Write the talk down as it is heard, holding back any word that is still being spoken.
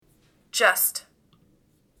Just.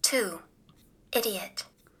 2. Idiot.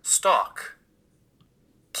 Stock.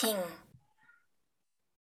 King.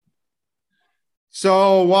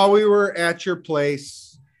 So while we were at your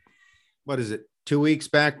place, what is it, 2 weeks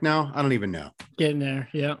back now? I don't even know. Getting there.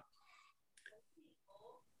 Yeah.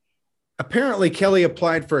 Apparently, Kelly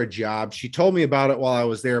applied for a job. She told me about it while I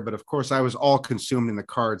was there, but of course, I was all consumed in the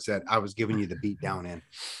cards that I was giving you the beat down in.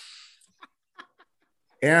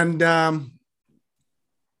 And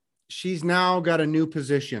she's now got a new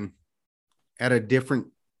position at a different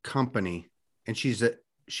company, and she's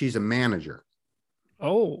a manager.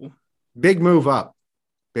 Oh, Big move up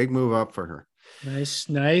for her.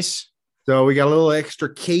 nice. So we got a little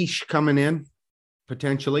extra cash coming in,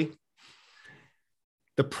 potentially.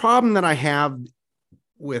 The problem that I have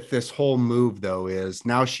with this whole move, though, is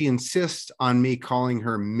now she insists on me calling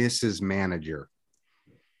her Mrs. Manager.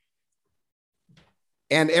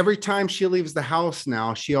 And every time she leaves the house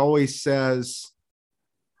now, she always says,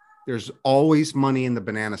 there's always money in the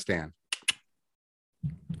banana stand.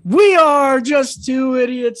 We are just two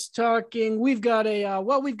idiots talking. We've got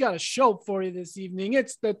a show for you this evening.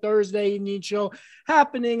 It's the Thursday evening show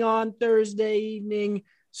happening on Thursday evening.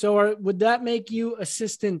 So would that make you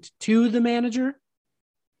assistant to the manager?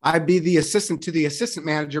 I'd be the assistant to the assistant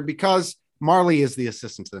manager because Marley is the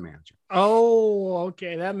assistant to the manager. Oh,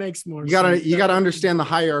 okay. That makes more sense. You gotta understand the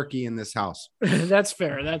hierarchy in this house. That's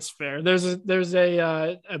fair. There's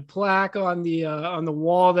a plaque on the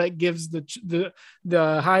wall that gives the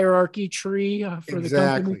hierarchy tree for the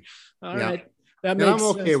company. All right. That makes sense.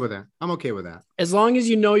 I'm okay with that. As long as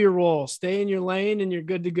you know your role, stay in your lane and you're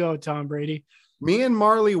good to go, Tom Brady. Me and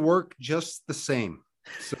Marley work just the same.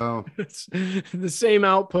 So the same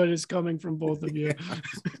output is coming from both of you.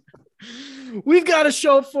 We've got a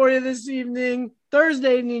show for you this evening,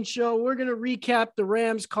 Thursday evening show. We're going to recap the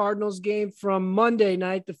Rams-Cardinals game from Monday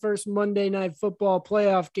night, the first Monday Night Football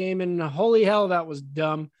playoff game. And holy hell, that was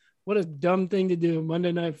dumb. What a dumb thing to do,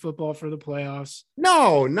 Monday Night Football for the playoffs.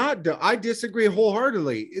 No, not dumb. I disagree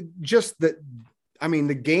wholeheartedly.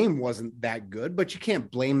 The game wasn't that good, but you can't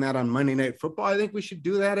blame that on Monday Night Football. I think we should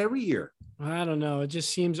do that every year. I don't know. It just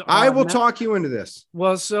seems odd. I will talk you into this.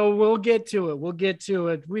 Well, so we'll get to it.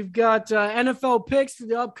 We've got NFL picks for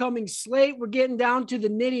the upcoming slate. We're getting down to the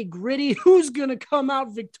nitty gritty. Who's going to come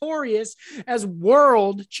out victorious as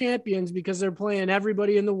world champions because they're playing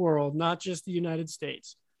everybody in the world, not just the United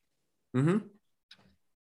States. Mm-hmm.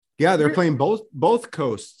 Yeah, they're playing both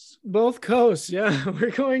coasts. Both coasts, yeah.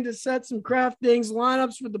 We're going to set some DraftKings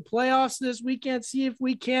lineups for the playoffs this weekend. See if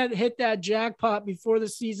we can't hit that jackpot before the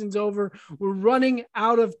season's over. We're running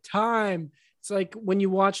out of time. It's like when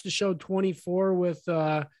you watch the show 24 with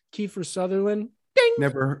Kiefer Sutherland. Ding!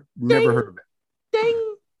 Never ding, heard of it.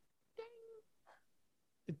 Ding!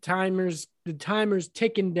 The timer's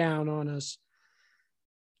ticking down on us.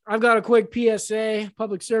 I've got a quick PSA,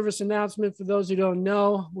 public service announcement for those who don't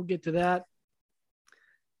know. We'll get to that.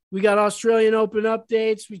 We got Australian Open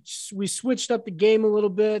updates. We switched up the game a little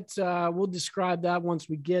bit. We'll describe that once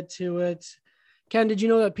we get to it. Ken, did you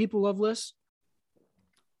know that people love lists?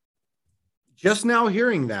 Just now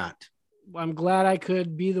hearing that. I'm glad I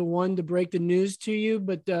could be the one to break the news to you,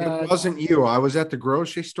 but it wasn't you. I was at the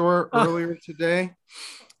grocery store earlier today.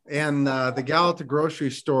 And the gal at the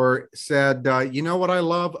grocery store said, you know what I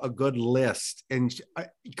love? A good list. And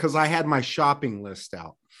because I had my shopping list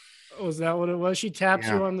out. Oh, is that what it was? She taps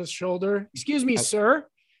you on the shoulder. Excuse me, sir.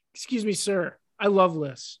 I love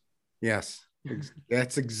lists. Yes.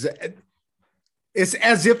 That's it's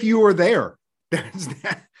as if you were there.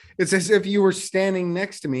 It's as if you were standing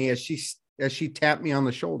next to me as she tapped me on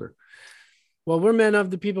the shoulder. Well, we're men of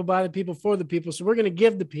the people, by the people, for the people. So we're going to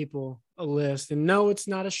give the people a list. And no, it's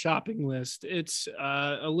not a shopping list. It's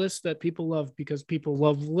a list that people love because people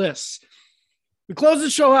love lists. We close the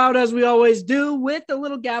show out as we always do with a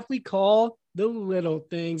little gap we call the little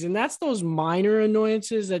things. And that's those minor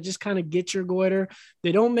annoyances that just kind of get your goiter.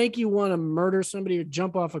 They don't make you want to murder somebody or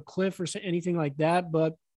jump off a cliff or anything like that,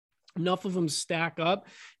 but enough of them stack up.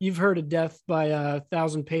 You've heard of death by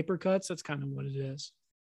 1,000 paper cuts. That's kind of what it is.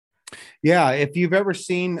 Yeah, if you've ever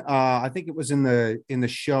seen, I think it was in the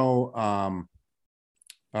show,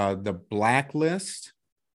 The Blacklist.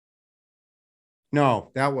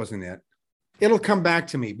 No, that wasn't it. It'll come back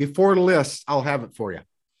to me. Before the list, I'll have it for you.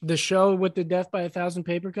 The show with the death by 1,000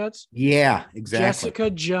 paper cuts? Yeah, exactly.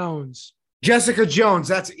 Jessica Jones.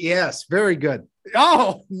 Yes, very good.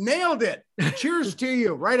 Oh, nailed it. Cheers to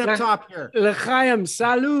you right up top here. L'chaim,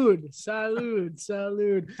 salud.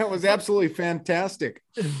 That was absolutely fantastic.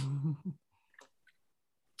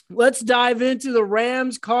 Let's dive into the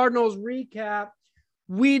Rams-Cardinals recap.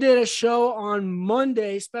 We did a show on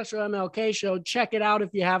Monday, special MLK show. Check it out if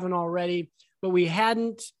you haven't already. But we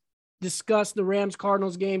hadn't discussed the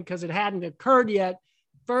Rams-Cardinals game because it hadn't occurred yet.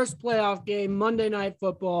 First playoff game, Monday Night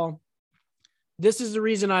Football. This is the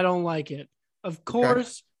reason I don't like it. Of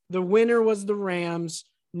course, the winner was the Rams.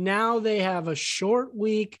 Now they have a short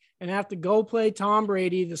week and have to go play Tom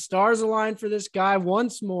Brady. The stars align for this guy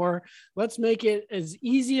once more. Let's make it as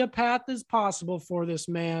easy a path as possible for this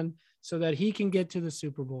man so that he can get to the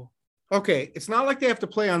Super Bowl. Okay, it's not like they have to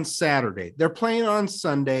play on Saturday. They're playing on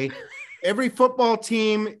Sunday. Every football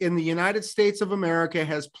team in the United States of America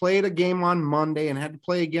has played a game on Monday and had to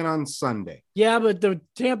play again on Sunday. Yeah, but the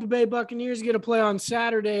Tampa Bay Buccaneers get to play on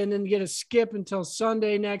Saturday and then get a skip until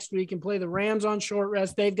Sunday next week and play the Rams on short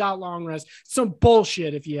rest. They've got long rest. Some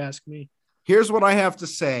bullshit, if you ask me. Here's what I have to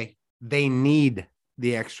say. They need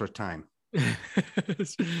the extra time.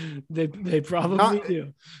 they probably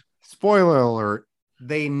do. Spoiler alert.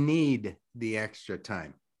 They need the extra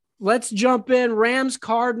time. Let's jump in. Rams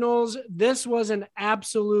Cardinals. This was an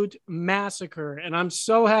absolute massacre. And I'm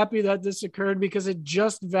so happy that this occurred because it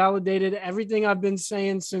just validated everything I've been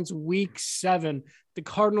saying since week 7. The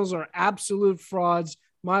Cardinals are absolute frauds.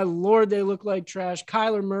 My Lord, they look like trash.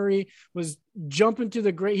 Kyler Murray was jumping to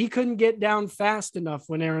the great. He couldn't get down fast enough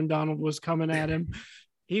when Aaron Donald was coming at him.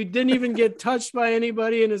 He didn't even get touched by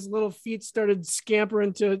anybody, and his little feet started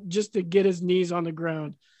scampering just to get his knees on the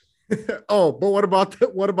ground. Oh, but what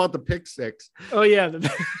about the pick six? Oh yeah.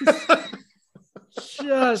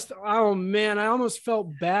 Oh man, I almost felt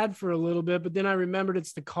bad for a little bit, but then I remembered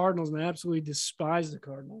it's the Cardinals and I absolutely despise the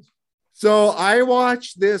Cardinals. So I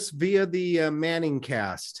watched this via the Manning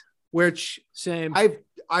cast, which same.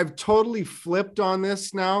 I've totally flipped on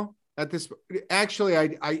this now at this. Actually,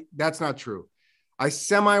 I that's not true. I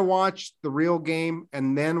semi-watched the real game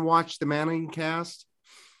and then watched the Manning cast,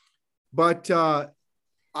 but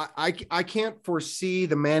I can't foresee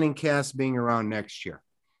the Manning cast being around next year.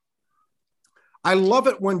 I love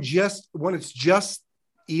it when it's just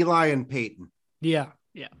Eli and Peyton. Yeah.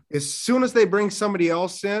 As soon as they bring somebody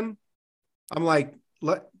else in, I'm like,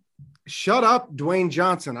 shut up, Dwayne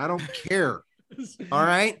Johnson. I don't care. All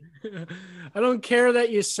right. I don't care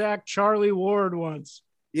that you sacked Charlie Ward once.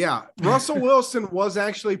 Yeah. Russell Wilson was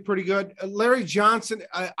actually pretty good. Larry Johnson,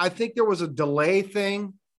 I think there was a delay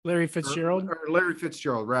thing. Larry Fitzgerald? Or Larry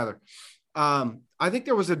Fitzgerald, rather. I think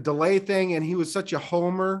there was a delay thing, and he was such a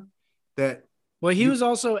homer that. Well, he was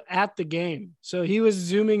also at the game, so he was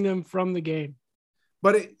zooming them from the game.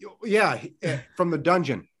 But from the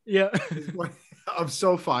dungeon. Yeah. Of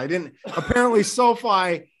SoFi. Apparently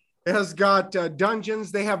SoFi has got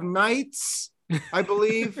dungeons. They have knights, I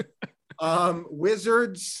believe,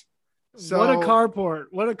 wizards. So, what a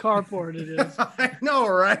carport it is. I know,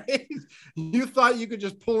 right? You thought you could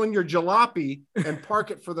just pull in your jalopy and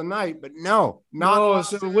park it for the night, but no.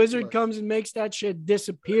 So the wizard comes and makes that shit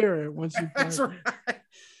disappear once you That's right.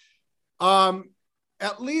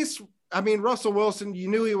 At least, I mean, Russell Wilson, you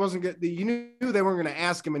knew he wasn't good. You knew they weren't going to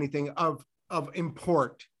ask him anything of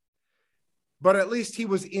import, but at least he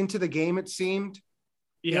was into the game, it seemed.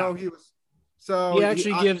 Yeah. You know, he was. So he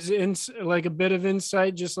actually gives like a bit of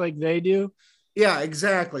insight, just like they do. Yeah,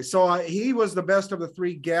 exactly. So he was the best of the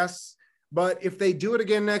 3 guests. But if they do it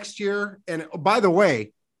again next year, and by the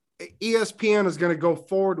way, ESPN is going to go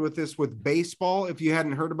forward with this with baseball. If you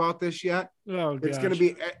hadn't heard about this yet, it's going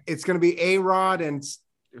to be A-Rod and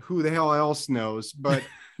who the hell else knows, but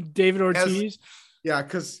David Ortiz.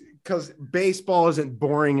 Because baseball isn't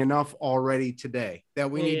boring enough already today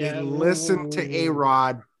that we need to listen to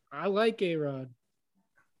A-Rod. I like A-Rod.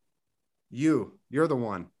 You're the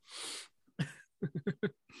one.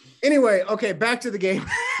 Anyway, okay, back to the game.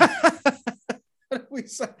 We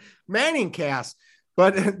saw Manning cast,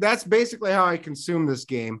 but that's basically how I consume this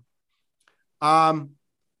game.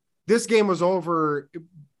 This game was over.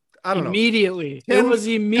 I don't know. Immediately. It was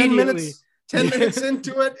immediately. 10 minutes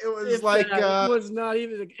into it, it was it was not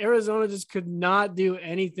even. Arizona just could not do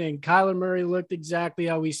anything. Kyler Murray looked exactly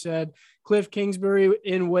how we said. Cliff Kingsbury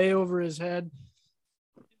in way over his head.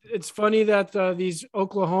 It's funny that these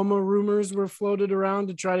Oklahoma rumors were floated around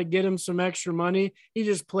to try to get him some extra money. He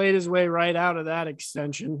just played his way right out of that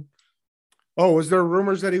extension. Oh, was there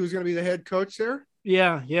rumors that he was going to be the head coach there?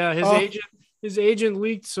 Yeah. His agent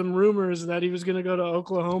leaked some rumors that he was going to go to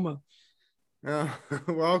Oklahoma. Well,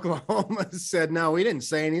 Oklahoma said, no, we didn't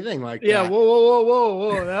say anything like that. Yeah.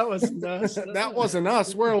 Whoa. That was us. That wasn't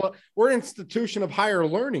us. We're an institution of higher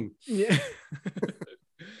learning. Yeah.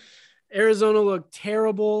 Arizona looked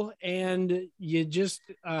terrible. And you just,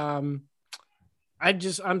 I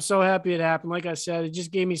I'm so happy it happened. Like I said, it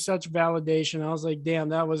just gave me such validation. I was like, damn,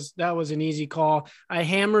 that was an easy call. I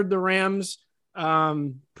hammered the Rams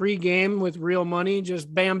pre-game with real money,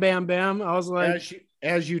 just bam, bam, bam. I was like,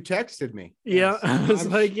 as you texted me. Yeah. Yes. I was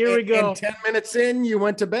like, here we go. And 10 minutes in, you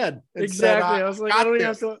went to bed. Exactly. I was like, I don't even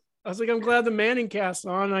have this. to. I was like, I'm glad the Manning cast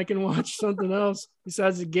on. I can watch something else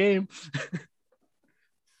besides the game.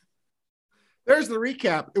 There's the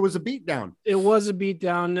recap. It was a beatdown. It was a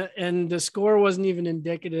beatdown, and the score wasn't even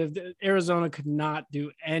indicative. Arizona could not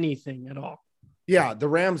do anything at all. Yeah, the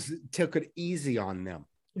Rams took it easy on them,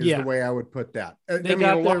 is the way I would put that. They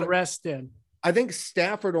got their rest in. I think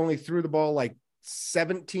Stafford only threw the ball like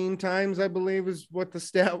 17 times, I believe is what the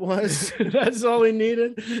stat was. That's all he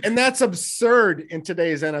needed. And that's absurd in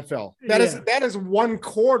today's NFL. That is one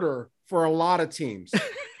quarter for a lot of teams.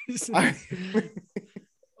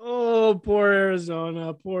 Oh, poor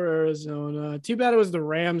Arizona. Poor Arizona. Too bad it was the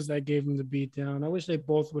Rams that gave him the beatdown. I wish they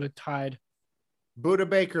both would have tied. Buda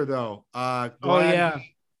Baker, though.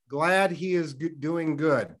 Glad he is doing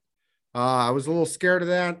good. I was a little scared of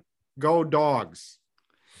that. Go Dogs.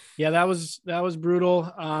 Yeah, that was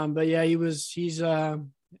brutal. But yeah, he's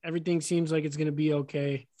everything seems like it's going to be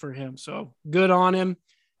okay for him. So good on him.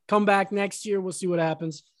 Come back next year. We'll see what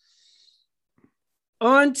happens.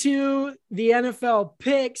 On to the NFL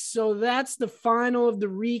picks. So that's the final of the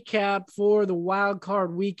recap for the wild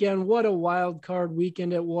card weekend. What a wild card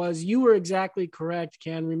weekend it was. You were exactly correct,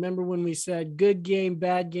 Ken. Remember when we said good game,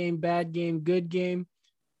 bad game, good game,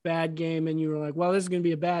 bad game. And you were like, well, this is going to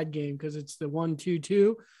be a bad game because it's the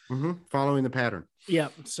 1-2-2. Following the pattern. Yeah.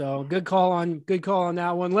 So good call on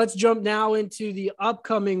that one. Let's jump now into the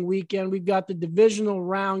upcoming weekend. We've got the divisional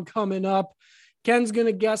round coming up. Ken's going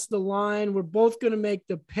to guess the line. We're both going to make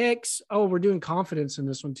the picks. Oh, we're doing confidence in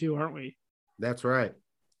this one too, aren't we? That's right.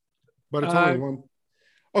 But it's only one.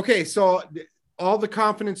 Okay. So all the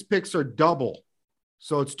confidence picks are double.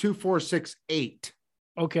 So it's 2, 4, 6, 8.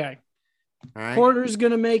 Okay. All right. Quarter's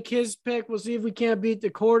going to make his pick. We'll see if we can't beat the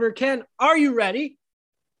quarter. Ken, are you ready?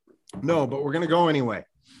 No, but we're going to go anyway.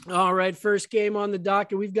 All right. First game on the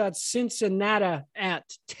docket. We've got Cincinnati at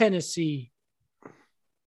Tennessee.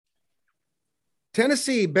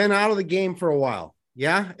 Tennessee been out of the game for a while.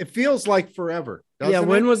 Yeah, it feels like forever.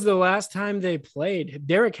 When was the last time they played?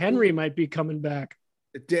 Derrick Henry might be coming back.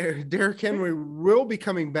 Derrick Henry will be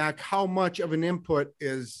coming back. How much of an input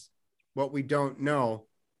is what we don't know.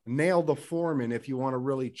 Nail the Foreman if you want a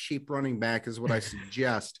really cheap running back is what I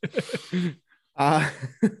suggest.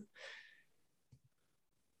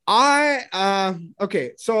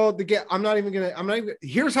 Okay. So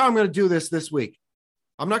here's how I'm going to do this week.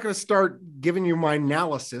 I'm not going to start giving you my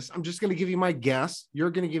analysis. I'm just going to give you my guess.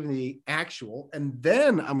 You're going to give me the actual, and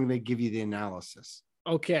then I'm going to give you the analysis.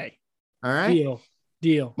 Okay. All right.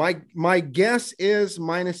 Deal. My guess is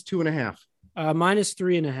 -2.5.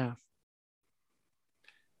 -3.5.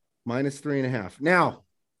 -3.5. Now,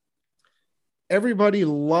 everybody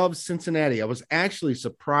loves Cincinnati. I was actually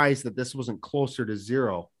surprised that this wasn't closer to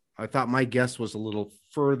 0. I thought my guess was a little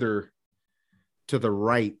further to the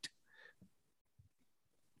right.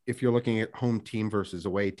 If you're looking at home team versus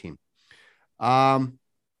away team. I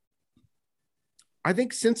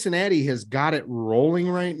think Cincinnati has got it rolling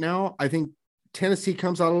right now. I think Tennessee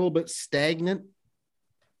comes out a little bit stagnant,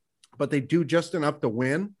 but they do just enough to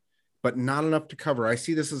win, but not enough to cover. I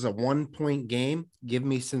see this as a 1-point game. Give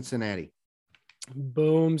me Cincinnati.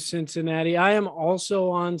 Boom, Cincinnati. I am also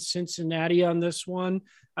on Cincinnati on this one.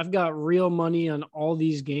 I've got real money on all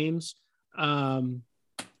these games.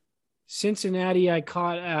 Cincinnati I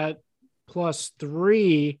caught at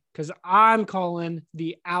 +3 because I'm calling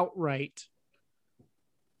the outright.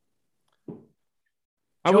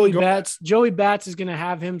 Joey Bats is going to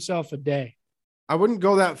have himself a day. I wouldn't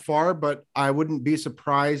go that far, but I wouldn't be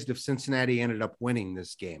surprised if Cincinnati ended up winning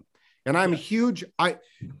this game. And I'm huge.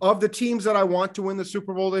 Of the teams that I want to win the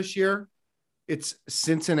Super Bowl this year, it's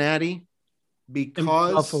Cincinnati because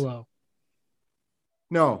and Buffalo.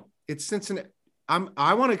 No, it's Cincinnati.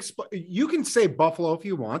 I want to explain. You can say Buffalo if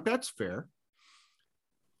you want. That's fair.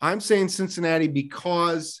 I'm saying Cincinnati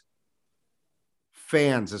because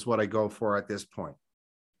fans is what I go for at this point.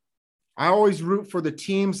 I always root for the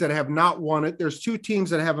teams that have not won it. There's 2 teams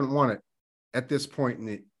that haven't won it at this point in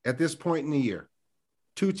the year.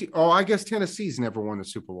 I guess Tennessee's never won the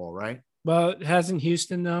Super Bowl, right? Well, hasn't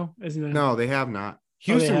Houston though? Isn't it? No, they have not.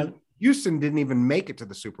 Houston didn't even make it to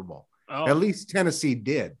the Super Bowl. Oh. At least Tennessee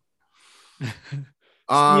did. Steve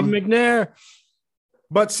McNair.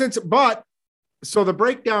 So the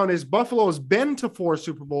breakdown is Buffalo's been to 4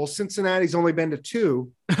 Super Bowls. Cincinnati's only been to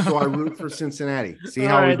 2. So I root for Cincinnati. See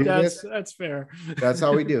how we do this? That's fair. That's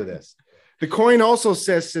how we do this. The coin also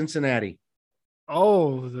says Cincinnati.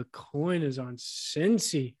 Oh, the coin is on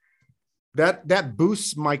Cincy. That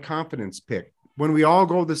boosts my confidence pick. When we all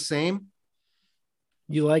go the same.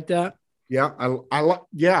 You like that? Yeah, I like.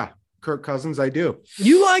 Yeah, Kirk Cousins, I do.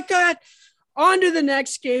 You like that? On to the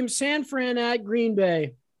next game, San Fran at Green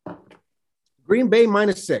Bay. Green Bay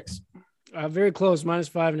 -6. Very close,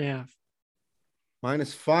 -5.5.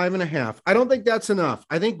 -5.5. I don't think that's enough.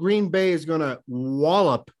 I think Green Bay is going to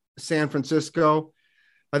wallop San Francisco.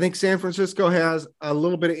 I think San Francisco has a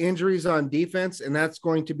little bit of injuries on defense, and that's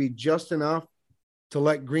going to be just enough to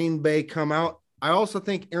let Green Bay come out. I also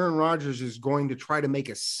think Aaron Rodgers is going to try to make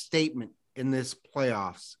a statement in this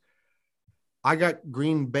playoffs. I got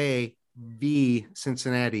Green Bay v.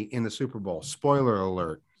 Cincinnati in the Super Bowl. Spoiler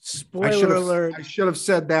alert. Spoiler alert. I should have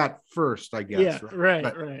said that first, I guess. Yeah,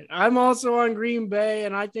 right. I'm also on Green Bay,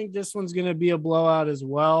 and I think this one's going to be a blowout as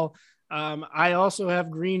well. I also have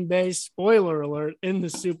Green Bay, spoiler alert, in the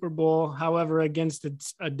Super Bowl, however, against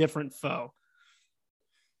a different foe.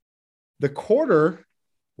 The quarter,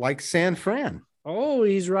 like San Fran. Oh,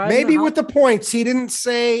 he's right. Maybe with the points. He didn't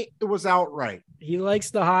say it was outright. He likes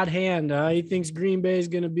the hot hand. He thinks Green Bay is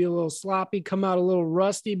going to be a little sloppy, come out a little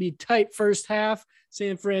rusty, be tight first half.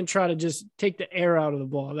 San Fran try to just take the air out of the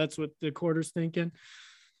ball. That's what the quarter's thinking.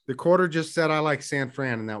 The quarter just said I like San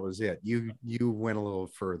Fran, and that was it. You went a little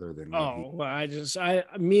further than me. Oh, well,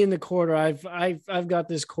 me and the quarter. I've got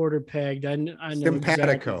this quarter pegged. I know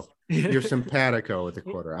simpatico. Exactly. You're simpatico with the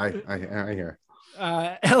quarter. I hear.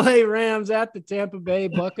 LA Rams at the Tampa Bay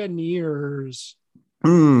Buccaneers.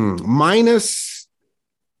 Minus.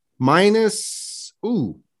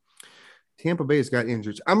 Ooh, Tampa Bay's got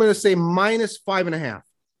injuries. I'm going to say -5.5.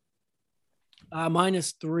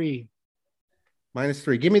 -3.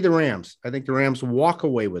 -3. Give me the Rams. I think the Rams walk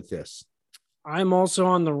away with this. I'm also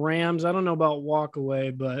on the Rams. I don't know about walk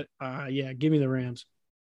away, but yeah, give me the Rams.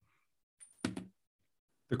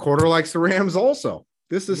 The quarter likes the Rams also.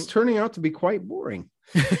 This is turning out to be quite boring.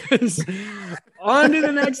 On to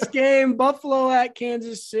the next game, Buffalo at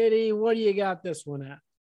Kansas City. What do you got this one at?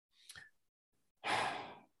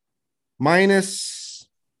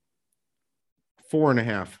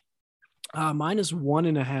 -4.5.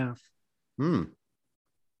 -1.5.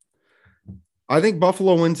 I think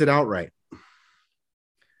Buffalo wins it outright.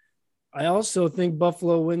 I also think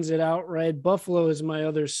Buffalo wins it outright. Buffalo is my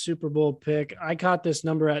other Super Bowl pick. I caught this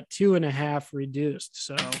number at 2.5 reduced,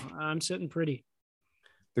 so I'm sitting pretty.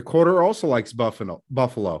 The quarter also likes Buffalo.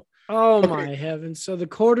 Oh, okay. My heavens. So the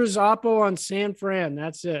quarter's Oppo on San Fran.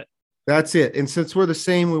 That's it. That's it. And since we're the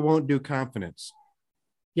same, we won't do confidence.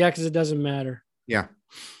 Yeah, because it doesn't matter. Yeah.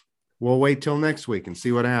 We'll wait till next week and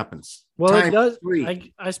see what happens. Well, it does.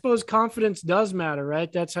 I suppose confidence does matter,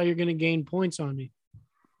 right? That's how you're going to gain points on me.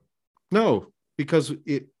 No, because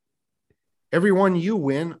every one you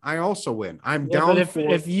win, I also win. I'm down. But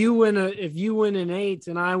if you win an 8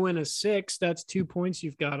 and I win a 6, that's 2 points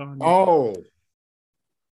you've got on me. Oh.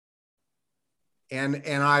 And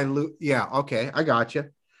I lose. Yeah. Okay. I got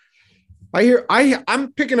you.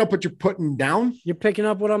 I'm picking up what you're putting down. You're picking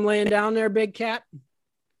up what I'm laying down there, big cat.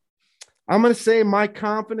 I'm going to say my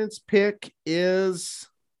confidence pick is,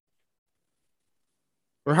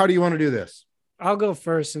 or how do you want to do this? I'll go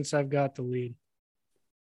first since I've got the lead.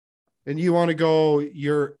 And you want to go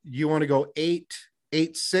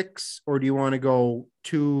 8-6, or do you want to go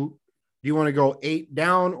 2? Do you want to go 8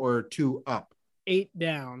 down or 2 up? 8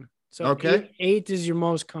 down. So okay. 8 is your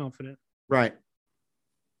most confident. Right.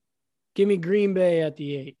 Give me Green Bay at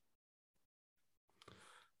the 8.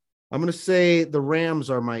 I'm going to say the Rams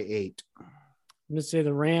are my 8. I'm going to say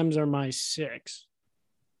the Rams are my 6.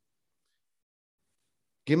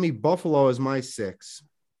 Give me Buffalo as my 6.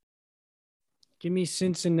 Give me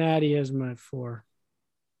Cincinnati as my 4.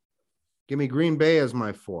 Give me Green Bay as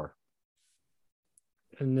my 4.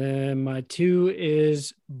 And then my 2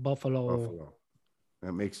 is Buffalo.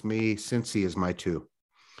 That makes me Cincy as my 2.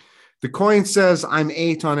 The coin says I'm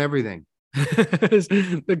 8 on everything.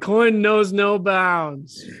 The coin knows no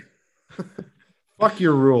bounds. Fuck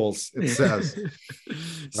your rules, it says.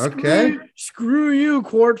 Okay. Screw you,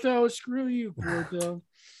 Quarto. Screw you, Quarto.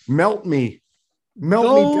 Melt me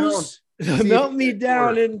down. Melt me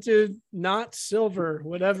down into not silver,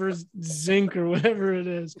 whatever's zinc or whatever it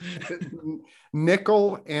is.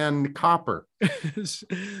 Nickel and copper.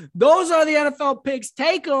 Those are the NFL picks.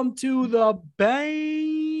 Take them to the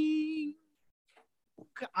bank.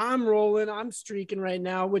 I'm rolling. I'm streaking right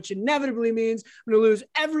now, which inevitably means I'm going to lose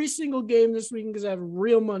every single game this week because I have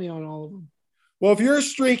real money on all of them. Well, if you're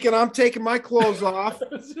streaking, I'm taking my clothes off.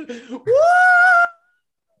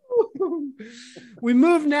 We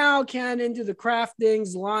move now, Ken, into the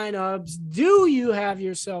craftings lineups. Do you have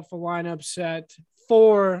yourself a lineup set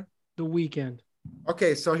for the weekend?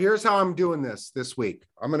 Okay, so here's how I'm doing this week.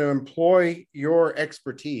 I'm going to employ your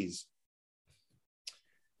expertise.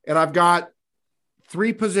 And I've got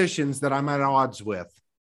 3 positions that I'm at odds with.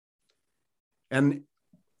 And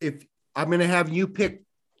if I'm going to have you pick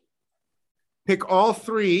all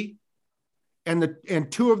 3, and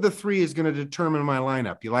 2 of the 3 is going to determine my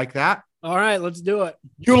lineup. You like that? All right, let's do it.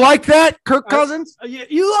 You like that, Kirk Cousins?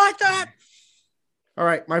 You like that? All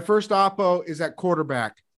right, my first oppo is at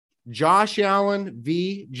quarterback. Josh Allen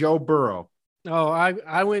v. Joe Burrow. Oh,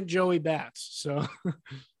 I went Joey Bats. So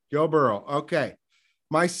Joe Burrow. Okay.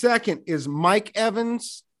 My second is Mike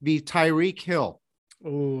Evans v. Tyreek Hill.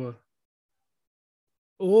 Oh,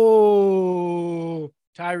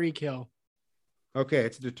 Tyreek Hill. Okay,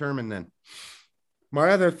 it's determined then.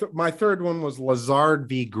 My third one was Lazard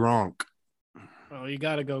v. Gronk. Oh, you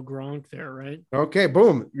got to go Gronk there, right? Okay,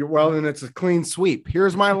 boom. Well, then it's a clean sweep.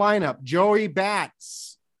 Here's my lineup. Joey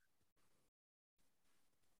Bats.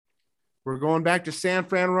 We're going back to San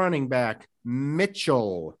Fran running back.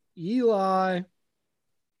 Mitchell. Eli.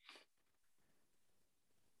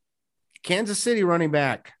 Kansas City running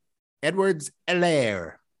back.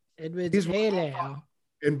 Edwards-Helaire. Edwards-Helaire.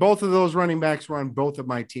 And both of those running backs were on both of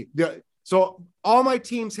my teams. So all my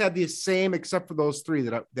teams had the same except for those 3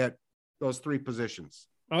 those 3 positions.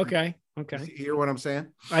 Okay. You hear what I'm saying?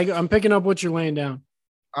 I'm picking up what you're laying down.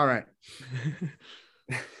 All right.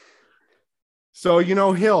 So,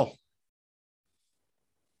 Hill.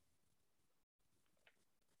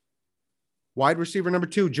 Wide receiver number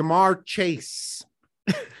 2, Jamar Chase.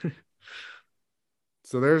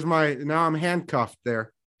 So there's now I'm handcuffed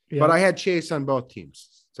there. Yeah. But I had Chase on both teams.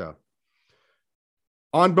 So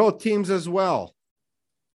on both teams as well.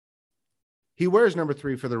 He wears number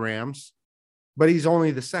 3 for the Rams, but he's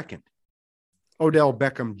only the second. Odell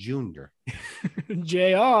Beckham Jr.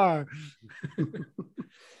 JR.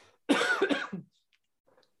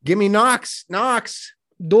 Give me Knox.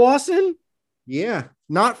 Dawson? Yeah,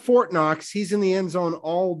 not Fort Knox. He's in the end zone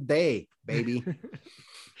all day, baby.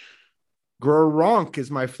 Gronk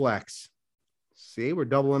is my flex. See, we're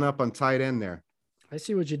doubling up on tight end there. I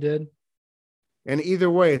see what you did. And either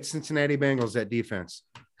way, it's Cincinnati Bengals at defense.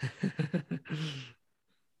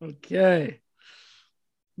 Okay.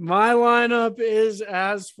 My lineup is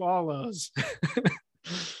as follows.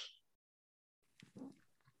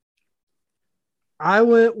 I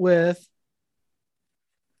went with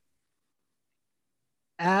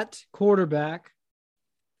at quarterback,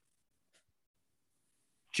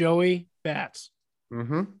 Joey Bats.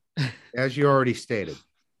 Mm-hmm. As you already stated.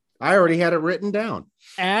 I already had it written down.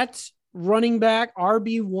 At running back,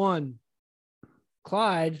 RB1,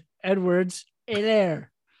 Clyde Edwards-Helaire.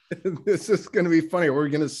 This is going to be funny. We're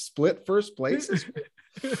going to split first places.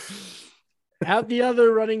 At the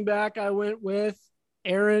other running back, I went with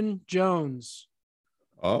Aaron Jones.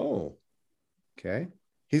 Oh, okay.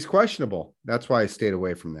 He's questionable. That's why I stayed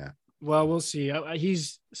away from that. Well, we'll see.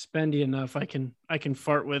 He's spendy enough. I can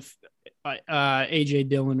fart with AJ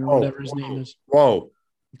Dillon or whatever his name is. Whoa.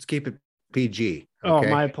 Let's keep it PG. Okay? Oh,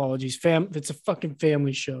 my apologies. It's a fucking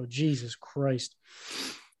family show. Jesus Christ.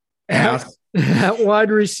 At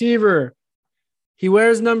wide receiver, he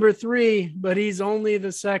wears number 3, but he's only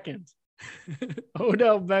the second.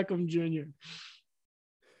 Odell Beckham Jr.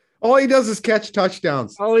 All he does is catch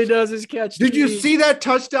touchdowns. Did you see that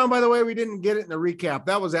touchdown, by the way? We didn't get it in the recap.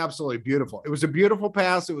 That was absolutely beautiful. It was a beautiful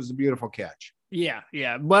pass. It was a beautiful catch. Yeah.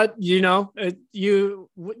 But, when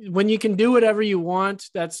you can do whatever you want,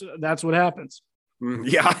 that's what happens.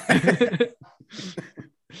 Yeah.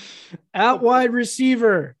 At wide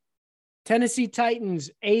receiver, Tennessee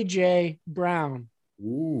Titans, A.J. Brown.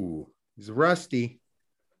 Ooh, he's rusty.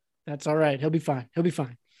 That's all right. He'll be fine.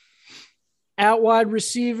 At wide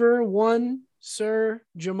receiver, Sir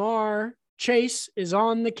Jamar Chase is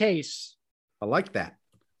on the case. I like that.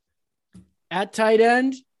 At tight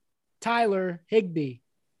end, Tyler Higbee.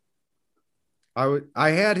 I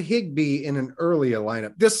had Higbee in an earlier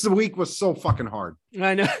lineup. This week was so fucking hard.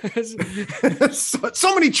 I know.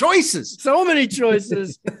 so many choices.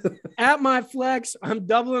 At my flex, I'm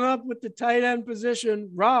doubling up with the tight end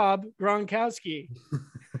position, Rob Gronkowski.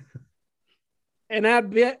 And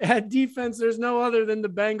at defense, there's no other than the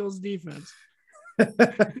Bengals defense.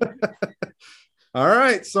 All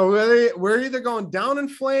right. So we're either going down in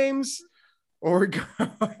flames or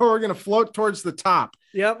we're going to float towards the top.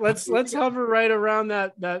 Yep. Let's hover right around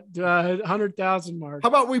that 100,000 mark. How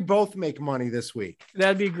about we both make money this week?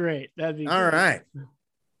 That'd be great. All right.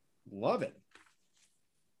 Love it.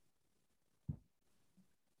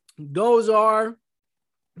 Those are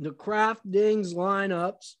the Kraft Dings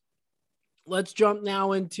lineups. Let's jump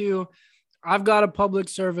now into, I've got a public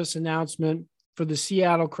service announcement for the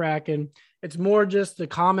Seattle Kraken. It's more just the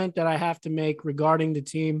comment that I have to make regarding the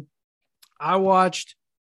team. I watched.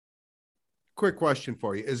 Quick question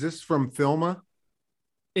for you. Is this from Filma?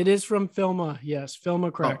 It is from Filma. Yes.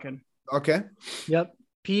 Filma Kraken. Oh, okay. Yep.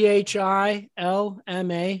 PHILMA,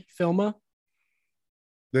 Filma.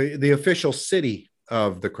 The official city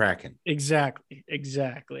of the Kraken.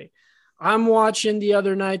 Exactly. I'm watching the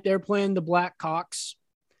other night. They're playing the Blackhawks.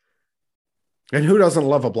 And who doesn't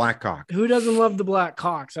love a Blackhawk? Who doesn't love the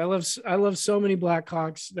Blackhawks? I love so many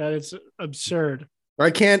Blackhawks that it's absurd.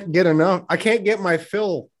 I can't get enough. I can't get my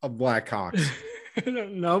fill of Blackhawks.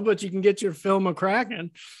 No, but you can get your Phil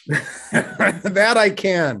McCracken. That I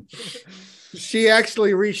can. She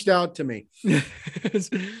actually reached out to me.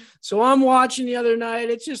 So I'm watching the other night.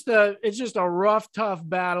 It's just a rough, tough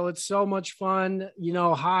battle. It's so much fun. You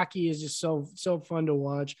know, hockey is just so fun to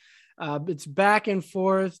watch. It's back and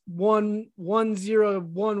forth. 1-0, 1-1,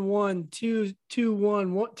 2-1,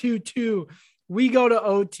 2-2. We go to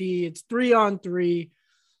OT. It's 3-on-3.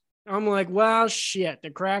 I'm like, well, shit. The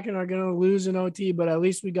Kraken are going to lose in OT, but at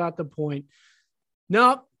least we got the point.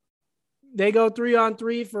 Nope. They go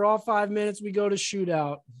 3-on-3 for all 5 minutes. We go to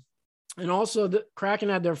shootout. And also the Kraken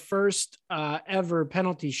had their first ever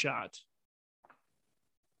penalty shot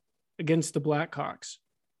against the Blackhawks.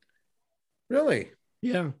 Really?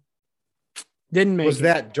 Yeah. Didn't make it. Was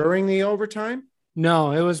that during the overtime?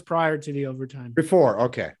 No, it was prior to the overtime. Before.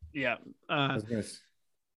 Okay. Yeah.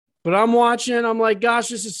 But I'm watching. I'm like, gosh,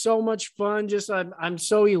 this is so much fun. I'm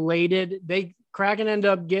so elated. Kraken end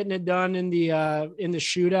up getting it done in the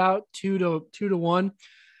shootout, 2-1.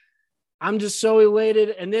 I'm just so elated.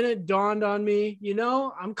 And then it dawned on me,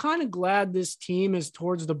 I'm kind of glad this team is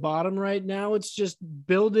towards the bottom right now. It's just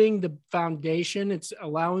building the foundation. It's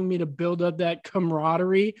allowing me to build up that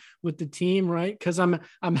camaraderie with the team, right? Because I'm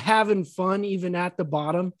having fun even at the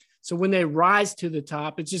bottom. So when they rise to the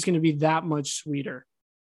top, it's just going to be that much sweeter.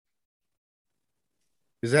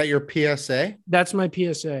 Is that your PSA? That's my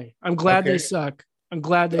PSA. I'm glad they suck. I'm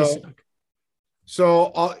glad they suck.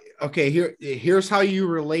 So, okay, here's how you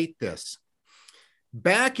relate this.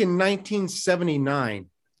 Back in 1979,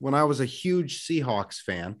 when I was a huge Seahawks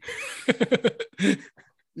fan,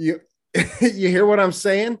 you hear what I'm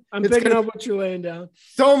saying? I'm picking up what you're laying down.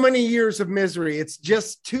 So many years of misery. It's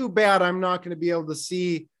just too bad I'm not going to be able to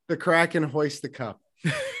see the Kraken hoist the cup.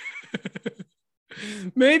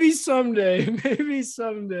 Maybe someday.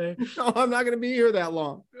 No, I'm not going to be here that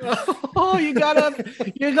long. Oh, you got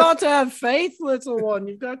to have faith, little one.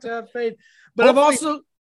 You've got to have faith. But I've also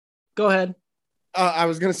go ahead. I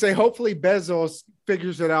was going to say, hopefully Bezos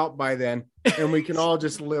figures it out by then, and we can all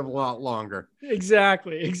just live a lot longer.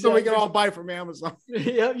 Exactly. So we can all buy from Amazon.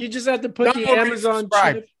 Yeah, you just have to put the Amazon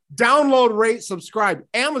chip. Download, rate, subscribe.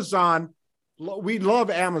 Amazon. We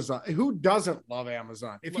love Amazon. Who doesn't love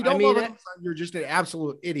Amazon? If you don't love Amazon, you're just an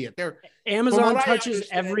absolute idiot. Amazon touches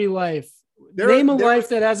every life. Name a life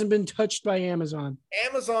that hasn't been touched by Amazon.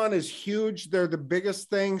 Amazon is huge. They're the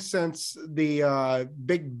biggest thing since the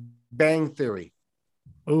Big Bang Theory.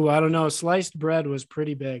 Oh, I don't know. Sliced bread was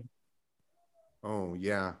pretty big. Oh,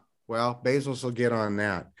 yeah. Well, Bezos will get on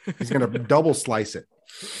that. He's going to double slice it.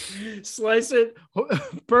 Slice it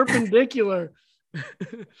perpendicular.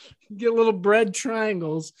 Get little bread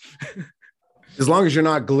triangles. As long as you're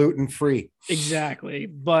not gluten free. Exactly.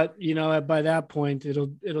 But by that point,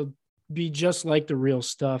 it'll be just like the real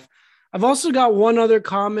stuff. I've also got one other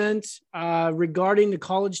comment regarding the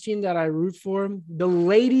college team that I root for. The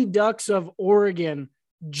Lady Ducks of Oregon,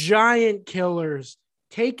 giant killers,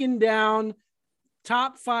 taking down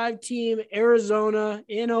top 5 team Arizona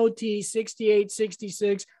in OT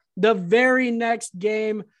 68-66. The very next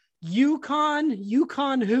game,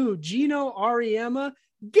 UConn who? Gino Auriemma?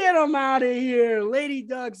 Get him out of here. Lady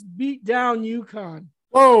Ducks beat down UConn.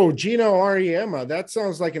 Oh, Gino Auriemma. That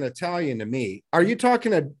sounds like an Italian to me. Are you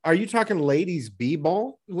talking ladies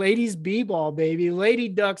b-ball? Ladies b-ball, baby. Lady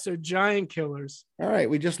Ducks are giant killers. All right.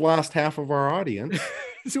 We just lost half of our audience.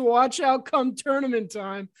 So watch out come tournament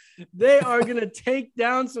time. They are going to take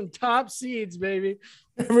down some top seeds, baby.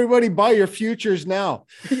 Everybody buy your futures now.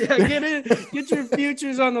 Yeah, get your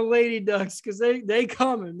futures on the Lady Ducks because they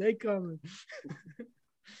coming.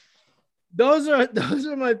 Those are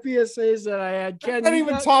my PSAs that I had. Ken, not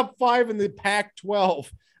even top 5 in the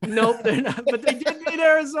Pac-12. Nope, they're not. But they did beat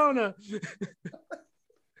Arizona.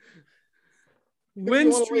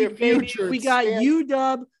 Win streak, baby. We got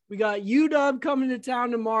UW. We got UW coming to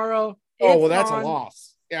town tomorrow. Oh, well, that's a loss.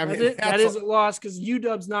 Yeah, that is a loss because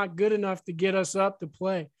UW's not good enough to get us up to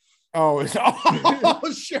play. Oh,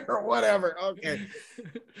 oh, sure, whatever. Okay.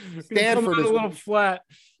 Stanford a is little flat.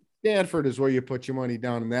 Stanford is where you put your money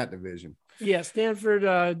down in that division. Yeah, Stanford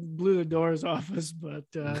blew the doors off us, but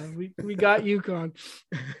we got UConn.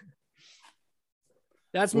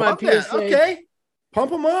 That's my Love PSA. that. Okay.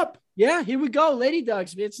 Pump them up. Yeah, here we go. Lady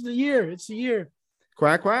Ducks. It's the year. It's the year.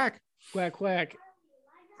 Quack, quack. Quack, quack.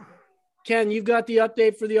 Ken, you've got the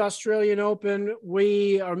update for the Australian Open.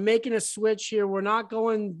 We are making a switch here. We're not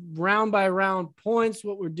going round by round points.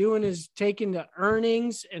 What we're doing is taking the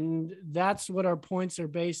earnings, and that's what our points are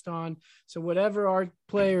based on. So whatever our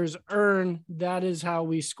players earn, that is how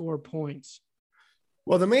we score points.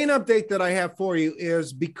 Well, the main update that I have for you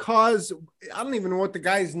is because I don't even know what the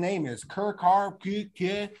guy's name is. Kirk I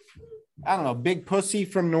don't know, big pussy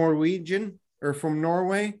from Norwegian or from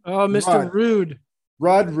Norway. Oh, Mr. Rude.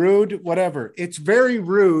 Rude, whatever. It's very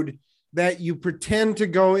rude that you pretend to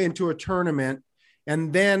go into a tournament,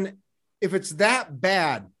 and then if it's that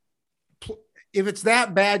bad,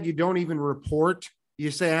 you don't even report. You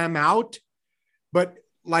say, I'm out. But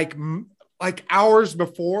like hours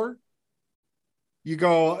before, you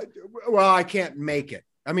go, well, I can't make it.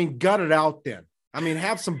 I mean, gut it out then. I mean,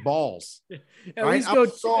 have some balls. At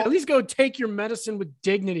least go take your medicine with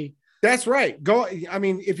dignity. That's right. Go. I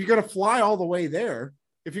mean, if you're going to fly all the way there,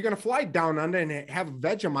 if you're going to fly down under and have a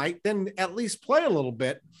Vegemite, then at least play a little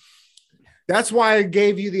bit. That's why I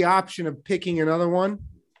gave you the option of picking another one.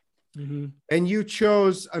 Mm-hmm. And you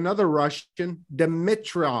chose another Russian,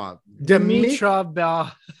 Dimitrov,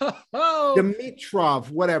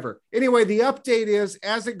 whatever. Anyway, the update is,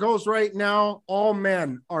 as it goes right now, all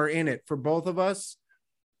men are in it for both of us.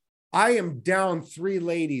 I am down 3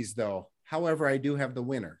 ladies, though. However, I do have the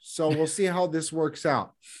winner. So we'll see how this works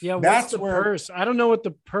out. Yeah, what's the purse? I don't know what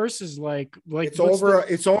the purse is like. It's over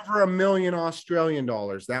 $1 million Australian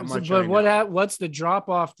dollars. That much. But what's the drop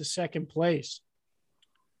off to second place?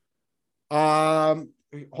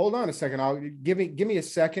 Hold on a second. I'll give me a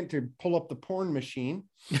second to pull up the porn machine.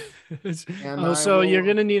 You're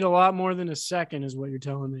gonna need a lot more than a second, is what you're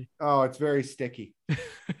telling me. Oh, it's very sticky.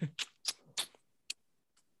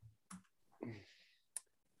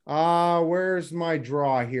 Where's my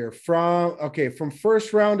draw here? From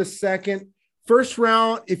first round to second. First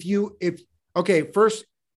round,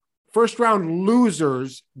 first round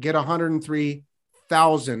losers get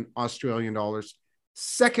 103,000 Australian dollars.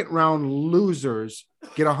 Second round losers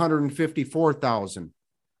get 154,000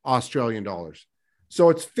 Australian dollars. So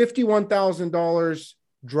it's $51,000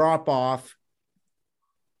 drop off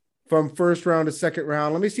from first round to second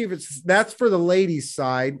round. Let me see if that's for the ladies'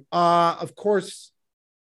 side. Of course,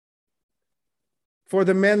 for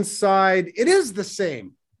the men's side, it is the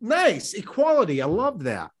same. Nice equality. I love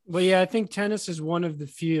that. Well, yeah, I think tennis is one of the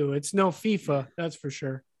few. It's no FIFA, that's for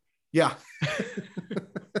sure. Yeah.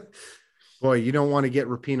 Boy, you don't want to get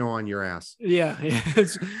Rapinoe on your ass. Yeah.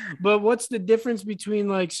 But what's the difference between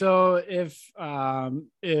if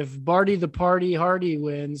Barty the Party Hardy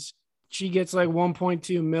wins, she gets like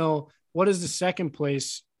 1.2 mil. What does the second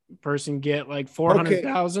place person get? Like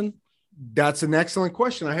 400,000? Okay. That's an excellent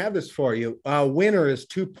question. I have this for you. Winner is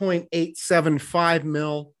 2.875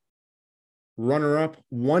 mil. Runner up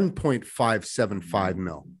 1.575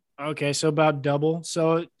 mil. Okay, so about double.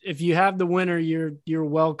 So if you have the winner, you're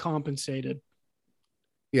well compensated.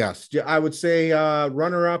 Yes, I would say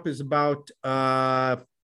runner up is about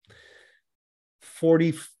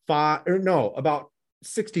 45 or no, about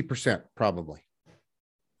 60% probably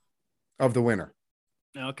of the winner.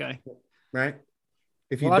 Okay. Right.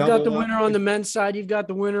 I've got the winner on the men's side. You've got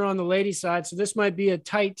the winner on the ladies' side. So this might be a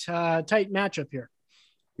tight matchup here.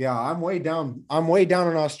 Yeah, I'm way down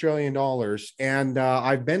in Australian dollars, and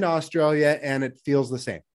I've been to Australia, and it feels the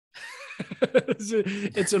same.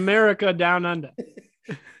 It's America down under.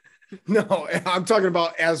 No, I'm talking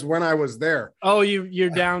about as when I was there. Oh, you're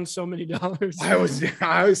down so many dollars.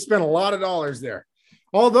 I spent a lot of dollars there.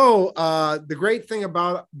 Although the great thing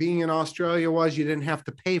about being in Australia was you didn't have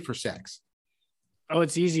to pay for sex. Oh,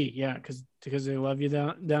 it's easy. Yeah, because they love you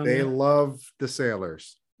down there. They love the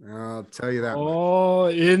sailors. I'll tell you that. Oh,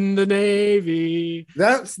 much. In the Navy.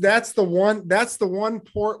 That's the one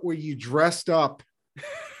port where you dressed up.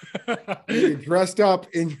 You dressed up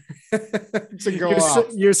in to go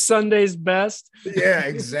out. Your Sunday's best. Yeah,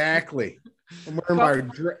 exactly. I'm wearing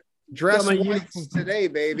my dress whites today,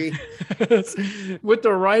 baby. With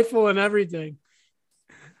the rifle and everything.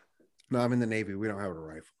 No, I'm in the Navy. We don't have a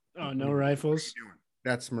rifle. Oh, no rifles.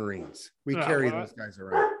 That's Marines. We carry those guys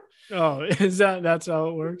around. Oh, that's how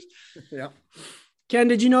it works? Yeah. Ken,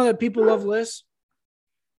 did you know that people love lists?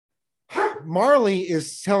 Marley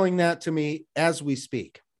is telling that to me as we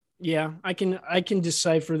speak. Yeah, I can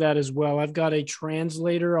decipher that as well. I've got a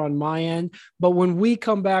translator on my end, but when we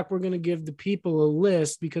come back, we're going to give the people a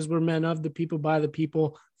list because we're men of the people, by the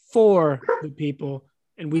people, for the people,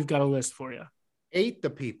 and we've got a list for you. 8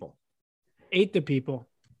 the people. 8 the people.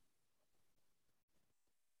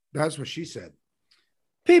 That's what she said.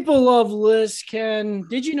 People love lists, Ken.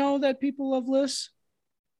 Did you know that people love lists?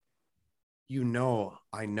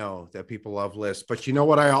 I know that people love lists, but you know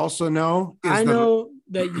what I also know? I know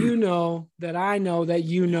that you know that I know that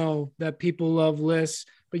you know that people love lists,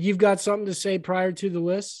 but you've got something to say prior to the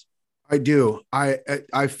list? I do.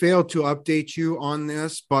 I failed to update you on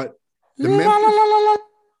this, but the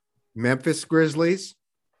Memphis Grizzlies,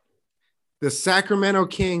 the Sacramento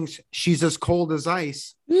Kings, she's as cold as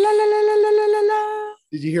ice. La, la, la, la, la, la, la.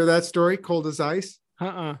 Did you hear that story? Cold as ice?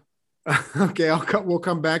 Okay, we'll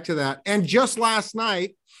come back to that. And just last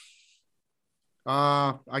night,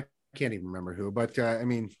 I can't even remember who, but I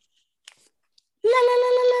mean,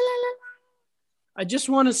 I just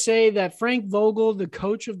want to say that Frank Vogel, the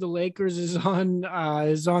coach of the Lakers, is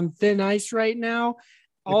on thin ice right now,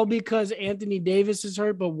 all because Anthony Davis is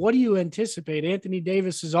hurt. But what do you anticipate? Anthony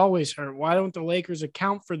Davis is always hurt. Why don't the Lakers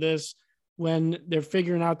account for this when they're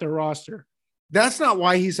figuring out their roster? that's not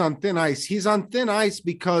why he's on thin ice. He's on thin ice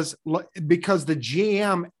because the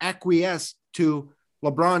GM acquiesced to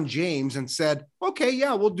LeBron James and said, okay,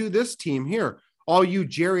 yeah, we'll do this team here. All you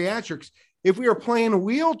geriatrics. If we were playing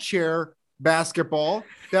wheelchair basketball,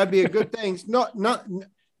 that'd be a good thing. Nothing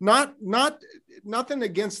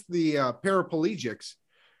against the paraplegics,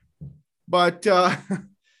 but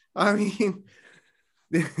I mean,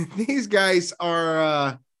 these guys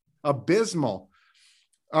are abysmal.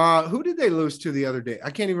 Who did they lose to the other day? I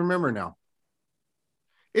can't even remember now.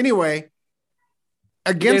 Anyway,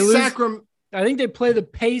 against Sacramento. I think they play the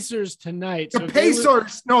Pacers tonight. The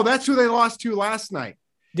Pacers. No, that's who they lost to last night.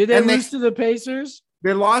 Did they lose to the Pacers?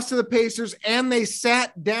 They lost to the Pacers, and they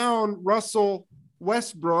sat down Russell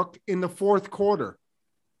Westbrook in the fourth quarter.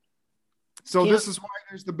 So this is why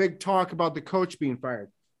there's the big talk about the coach being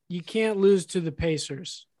fired. You can't lose to the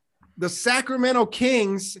Pacers. The Sacramento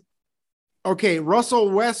Kings. Okay, Russell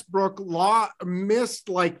Westbrook missed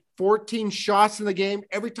like 14 shots in the game.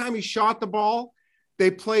 Every time he shot the ball, they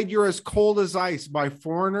played "You're as Cold as Ice" by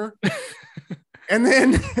Foreigner. and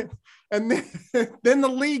then the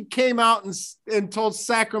league came out and told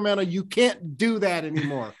Sacramento, you can't do that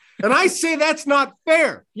anymore. And I say that's not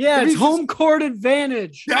fair. Yeah, it's home court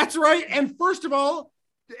advantage. That's right. And first of all,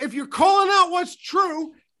 if you're calling out what's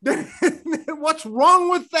true, then what's wrong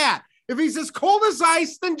with that? If he's as cold as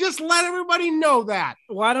ice, then just let everybody know that.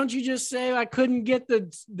 Why don't you just say I couldn't get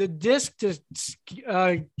the disc to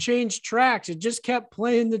change tracks? It just kept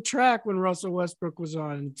playing the track when Russell Westbrook was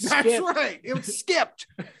on. That's right. It skipped.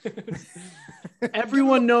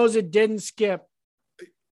 Everyone knows it didn't skip.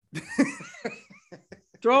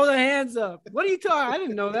 Throw the hands up. What are you talking? I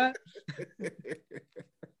didn't know that.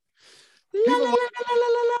 La, la, la, la,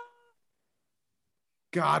 la.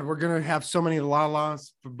 God, we're going to have so many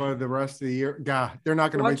la-las by the rest of the year. God, they're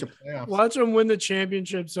not going to make the playoffs. Watch them win the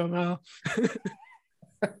championship somehow.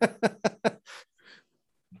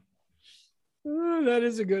 That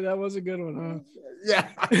was a good one, huh? Yeah.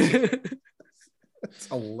 That's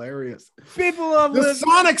hilarious. People love the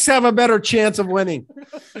Sonics have a better chance of winning.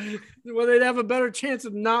 Well, they'd have a better chance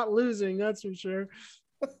of not losing, that's for sure.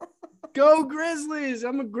 Go Grizzlies.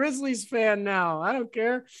 I'm a Grizzlies fan now. I don't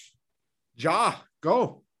care.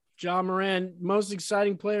 Go. Ja Morant, most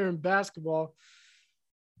exciting player in basketball.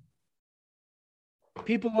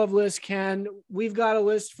 People love lists, Ken. We've got a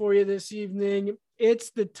list for you this evening.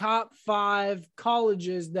 It's the top 5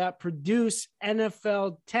 colleges that produce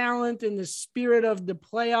NFL talent in the spirit of the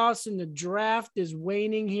playoffs, and the draft is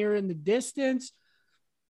waning here in the distance.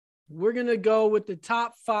 We're going to go with the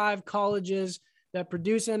top 5 colleges that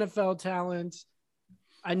produce NFL talent.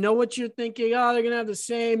 I know what you're thinking. Oh, they're going to have the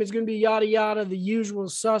same. It's going to be yada, yada, the usual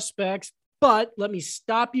suspects. But let me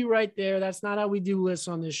stop you right there. That's not how we do lists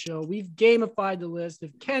on this show. We've gamified the list.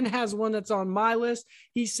 If Ken has one that's on my list,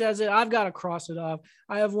 he says it. I've got to cross it off.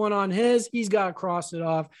 I have one on his. He's got to cross it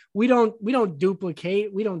off. We don't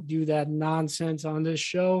duplicate. We don't do that nonsense on this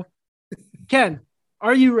show. Ken,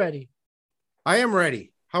 are you ready? I am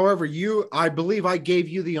ready. However, I believe I gave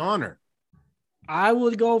you the honor. I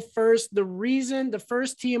will go first. The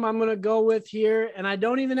first team I'm going to go with here, and I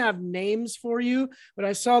don't even have names for you, but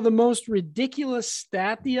I saw the most ridiculous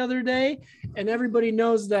stat the other day, and everybody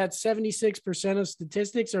knows that 76% of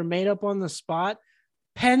statistics are made up on the spot.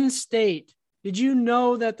 Penn State. Did you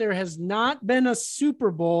know that there has not been a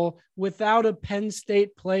Super Bowl without a Penn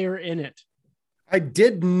State player in it? I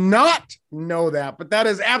did not know that, but that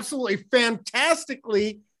is absolutely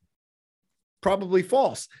fantastically probably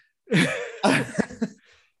false.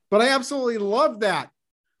 But I absolutely love that.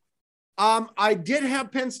 I did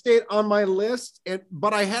have Penn State on my list,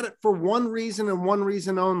 but I had it for one reason and one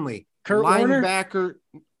reason only. Kurt Warner? Linebacker.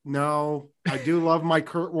 No, I do love my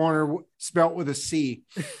Kurt Warner spelt with a C,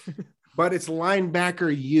 but it's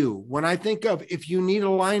linebacker U. When I think of if you need a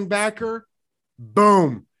linebacker,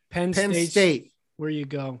 boom, Penn State. Where you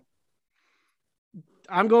go.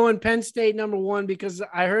 I'm going Penn State number one because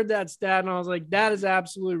I heard that stat and I was like, that is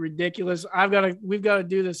absolutely ridiculous. We've got to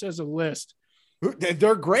do this as a list.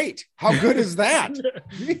 They're great. How good is that?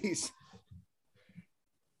 Jeez.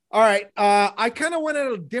 All right. I kind of went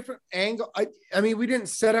at a different angle. I mean, we didn't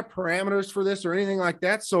set up parameters for this or anything like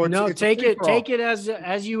that. So it's take it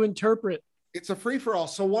as you interpret. It's a free for all.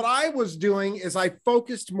 So what I was doing is I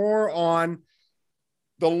focused more on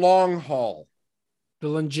the long haul. The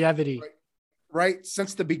longevity. Right.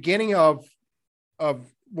 Since the beginning of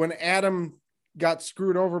when Adam got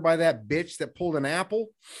screwed over by that bitch that pulled an apple.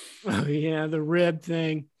 Oh yeah, the rib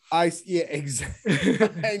thing. Exactly.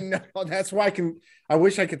 I know. That's why I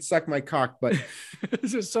wish I could suck my cock, but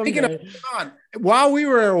speaking of, while we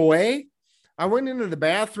were away, I went into the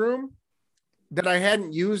bathroom that I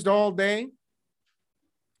hadn't used all day.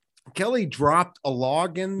 Kelly dropped a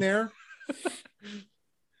log in there.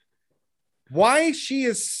 Why she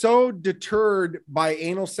is so deterred by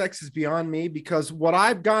anal sex is beyond me, because what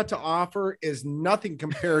I've got to offer is nothing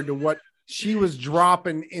compared to what she was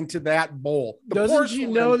dropping into that bowl. Doesn't she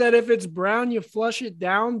know that if it's brown, you flush it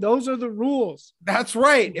down? Those are the rules. That's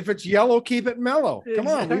right. If it's yellow, keep it mellow. Come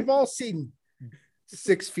on. We've all seen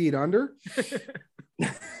 6 Feet Under.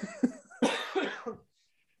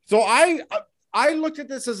 So I looked at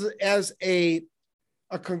this as a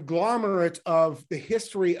conglomerate of the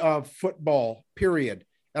history of football, period.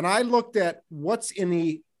 And I looked at what's in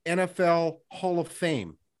the NFL Hall of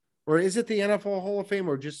Fame. Or is it the NFL Hall of Fame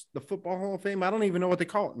or just the Football Hall of Fame? I don't even know what they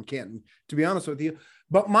call it in Canton, to be honest with you.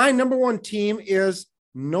 But my number one team is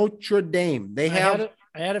Notre Dame. I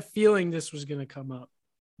had a feeling this was going to come up.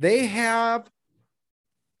 They're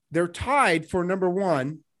tied for number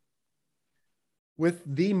one with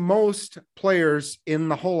the most players in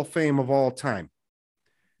the Hall of Fame of all time.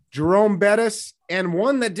 Jerome Bettis, and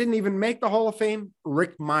one that didn't even make the Hall of Fame,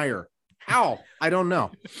 Rick Meyer. How? I don't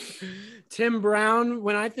know. Tim Brown.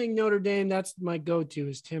 When I think Notre Dame, that's my go-to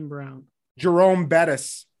is Tim Brown. Jerome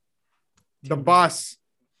Bettis, the bus.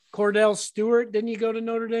 Cordell Stewart. Didn't he go to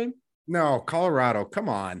Notre Dame? No, Colorado. Come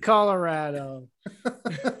on. Colorado.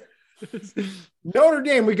 Notre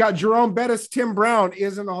Dame, we got Jerome Bettis. Tim Brown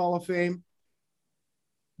is in the Hall of Fame.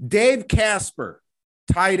 Dave Casper,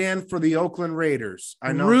 tight end for the Oakland Raiders.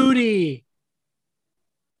 I know. Rudy.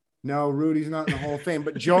 No, Rudy's not in the Hall of Fame,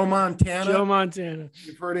 but Joe Montana. Joe Montana.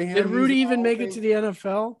 You've heard of him? Did Rudy even make it to the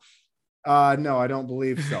NFL? No, I don't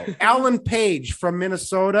believe so. Alan Page from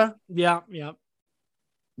Minnesota. Yeah.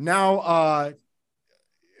 Now,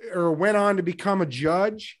 or went on to become a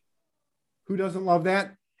judge. Who doesn't love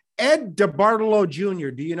that? Ed DeBartolo Jr.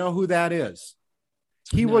 Do you know who that is?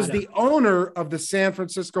 He was the owner of the San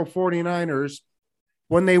Francisco 49ers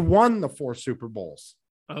when they won the 4 Super Bowls.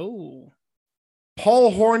 Oh.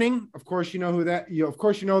 Paul Hornung, of course you know who that. Of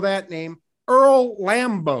course you know that name. Earl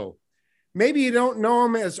Lambeau. Maybe you don't know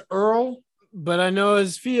him as Earl, but I know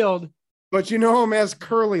his field. But you know him as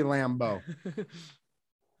Curly Lambeau.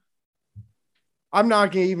 I'm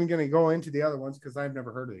not even going to go into the other ones because I've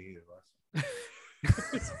never heard of either of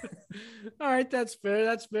us. All right, that's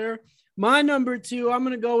fair. My number 2, I'm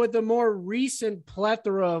going to go with a more recent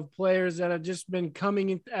plethora of players that have just been coming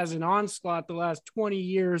in as an onslaught the last 20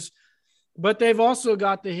 years. But they've also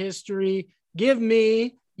got the history. Give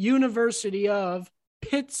me University of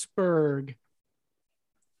Pittsburgh.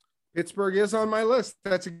 Pittsburgh is on my list.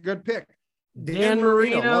 That's a good pick. Dan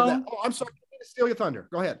Marino. Love that. Oh, I'm sorry. I didn't steal your thunder.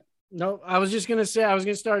 Go ahead. No, I was just going to say, I was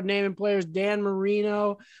going to start naming players. Dan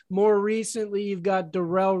Marino. More recently, you've got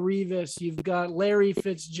Darrelle Revis. You've got Larry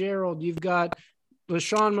Fitzgerald. You've got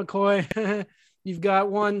LaShawn McCoy. You've got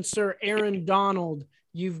one Sir Aaron Donald.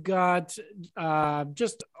 You've got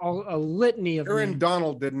just a litany of Aaron names.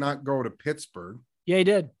 Donald did not go to Pittsburgh. Yeah, he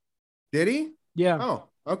did. Did he? Yeah. Oh,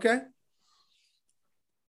 okay.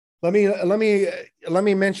 Let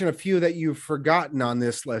me mention a few that you've forgotten on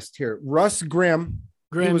this list here. Russ Grimm.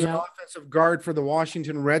 He was an offensive guard for the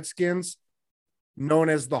Washington Redskins, known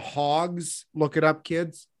as the Hogs. Look it up,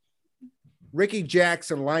 kids. Ricky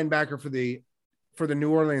Jackson, linebacker for the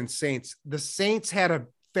New Orleans Saints. The Saints had a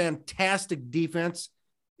fantastic defense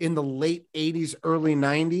in the late 80s, early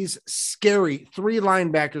 90s. Scary. 3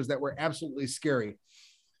 linebackers that were absolutely scary.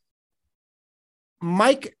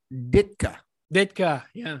 Mike Ditka. Ditka.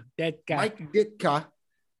 Yeah. Ditka. Mike Ditka.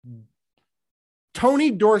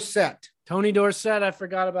 Tony Dorsett. Tony Dorsett. I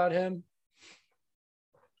forgot about him.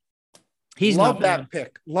 He's Love not that bad.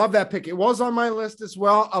 pick. Love that pick. It was on my list as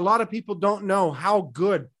well. A lot of people don't know how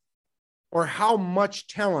good or how much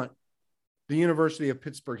talent the University of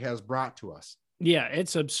Pittsburgh has brought to us. Yeah,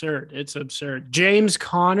 it's absurd. It's absurd. James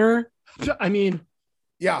Conner. I mean,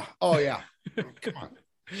 yeah. Oh, yeah. Come on.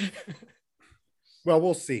 Well,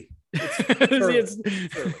 we'll see. It's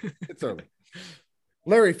early.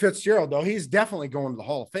 Larry Fitzgerald, though, he's definitely going to the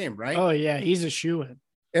Hall of Fame, right? Oh, yeah. He's a shoo-in.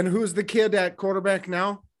 And who's the kid at quarterback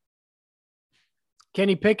now?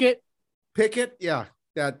 Kenny Pickett? Pickett? Yeah,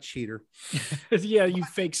 that cheater. Yeah, you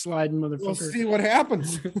fake sliding motherfucker. We'll see what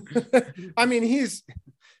happens. I mean, he's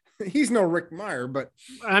no Rick Meyer, but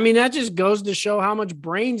I mean, that just goes to show how much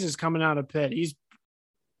brains is coming out of Pitt. He's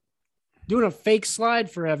doing a fake slide,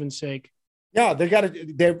 for heaven's sake. yeah, they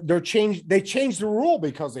changed the rule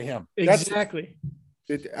because of him. Exactly.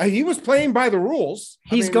 He was playing by the rules.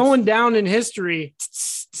 He's going down in history.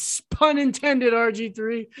 Pun intended,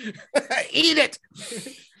 RG3. Eat it.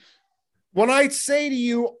 When I say to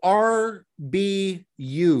you, RBU,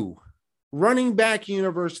 Running Back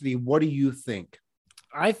University, what do you think?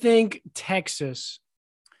 I think Texas.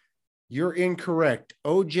 You're incorrect.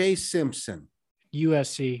 OJ Simpson.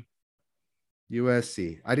 USC.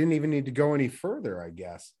 USC. I didn't even need to go any further, I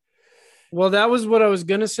guess. Well, that was what I was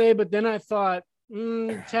going to say, but then I thought,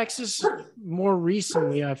 Texas more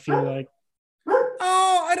recently, I feel like.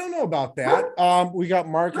 Oh, I don't know about that. We got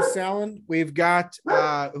Marcus Allen. We've got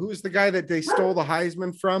who's the guy that they stole the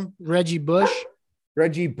Heisman from? Reggie Bush.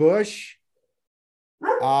 Reggie Bush.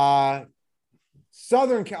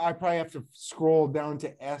 Southern Cal. I probably have to scroll down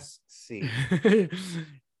to SC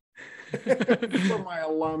for my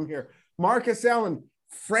alum here. Marcus Allen,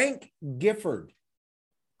 Frank Gifford.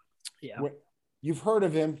 Yeah. You've heard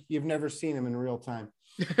of him. You've never seen him in real time.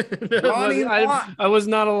 I was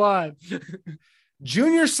not alive.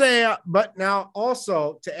 Junior Seau, but now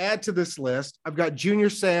also to add to this list, I've got Junior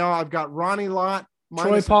Seau, I've got Ronnie Lott,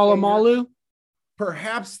 Troy Polamalu.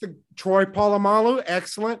 Perhaps the Troy Polamalu,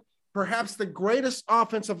 excellent. Perhaps the greatest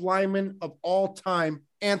offensive lineman of all time,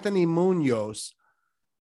 Anthony Munoz.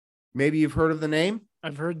 Maybe you've heard of the name.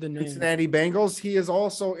 I've heard the name. Cincinnati Bengals. He is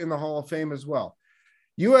also in the Hall of Fame as well.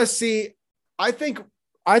 USC, I think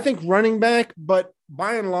running back, but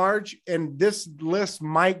by and large, and this list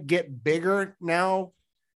might get bigger now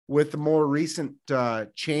with the more recent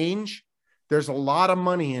change. There's a lot of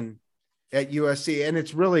money at USC, and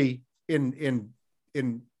it's really in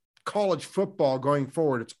college football going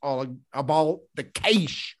forward. It's all about the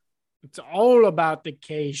cash. It's all about the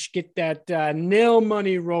cash. Get that nail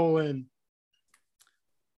money rolling.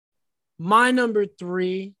 My number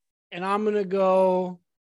 3, and I'm going to go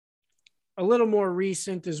a little more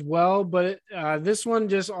recent as well, but this one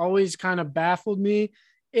just always kind of baffled me.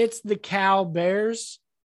 It's the Cal Bears.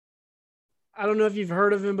 I don't know if you've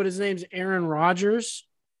heard of him, but his name's Aaron Rodgers.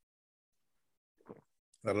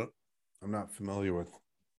 I'm not familiar with.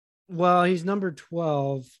 Well, he's number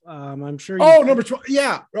 12. I'm sure. Number 12.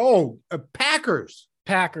 Yeah. Packers.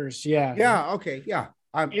 Packers. Yeah. Yeah. Okay. Yeah.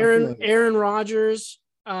 I'm Aaron Rodgers.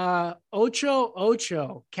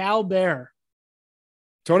 Ocho. Cal Bear.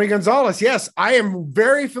 Tony Gonzalez. Yes, I am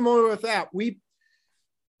very familiar with that.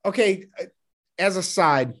 As a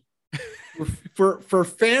side, for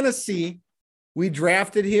fantasy, we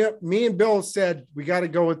drafted him. Me and Bill said we got to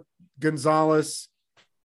go with Gonzalez.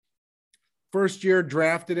 First year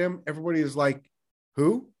drafted him. Everybody is like,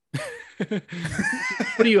 who? What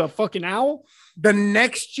are you, a fucking owl? The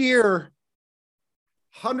next year,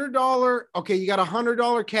 $100. Okay, you got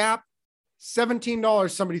 $100 cap,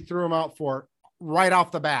 $17. Somebody threw him out for right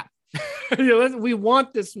off the bat. We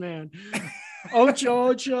want this man.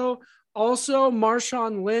 Ocho. Also,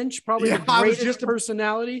 Marshawn Lynch, probably the greatest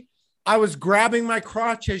personality. I was grabbing my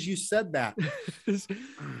crotch as you said that.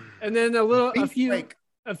 And then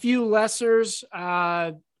a few lessers.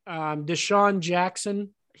 Deshaun Jackson,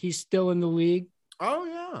 he's still in the league.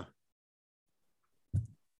 Oh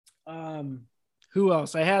yeah. Who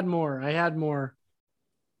else? I had more.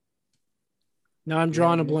 Now I'm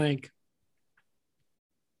drawing a blank.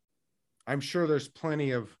 I'm sure there's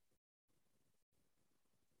plenty of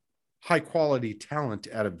high quality talent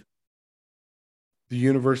out of the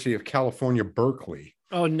University of California, Berkeley.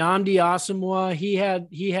 Oh, Nnamdi Asomugha.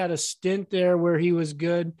 He had a stint there where he was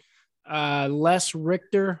good. Les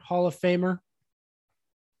Richter, Hall of Famer.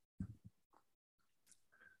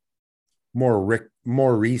 more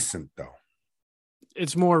recent though.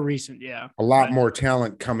 It's more recent, yeah. A lot more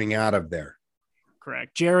talent coming out of there.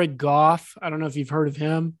 Correct. Jared Goff. I don't know if you've heard of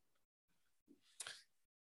him.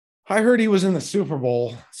 I heard he was in the Super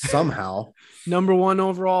Bowl somehow. Number 1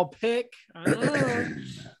 overall pick. I don't know.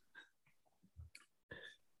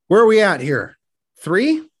 Where are we at here?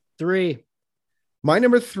 3? 3. My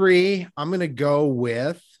number 3, I'm going to go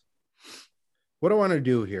with, what do I want to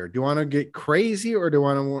do here? Do I want to get crazy or do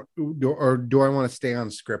I want to stay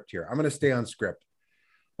on script here? I'm going to stay on script.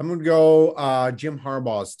 I'm going to go Jim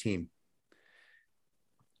Harbaugh's team.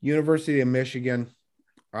 University of Michigan.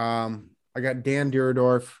 I got Dan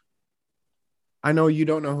Dierdorf. I know you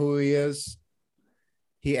don't know who he is.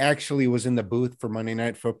 He actually was in the booth for Monday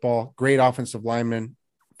Night Football. Great offensive lineman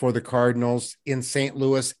for the Cardinals in St.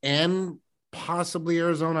 Louis and possibly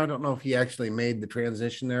Arizona. I don't know if he actually made the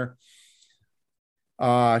transition there.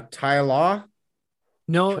 Ty Law.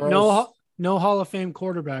 No Hall of Fame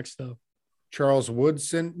quarterbacks though. Charles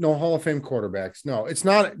Woodson. No Hall of Fame quarterbacks. No, it's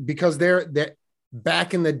not, because they're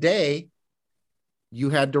back in the day, you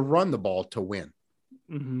had to run the ball to win.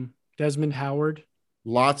 Mm-hmm. Desmond Howard.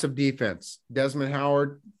 Lots of defense. Desmond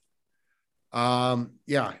Howard.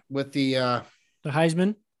 Yeah, with the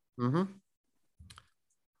Heisman. Mm-hmm.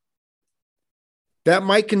 That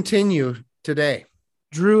might continue today.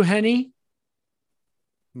 Drew Henne.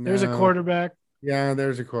 No. There's a quarterback. Yeah,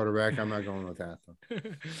 there's a quarterback. I'm not going with that, though.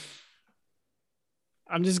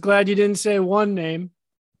 I'm just glad you didn't say one name.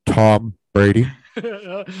 Tom Brady.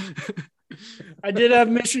 I did have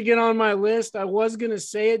Michigan on my list. I was going to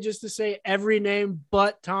say it just to say every name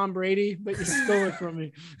but Tom Brady, but you stole it from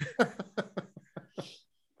me.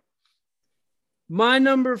 My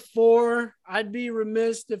number 4, I'd be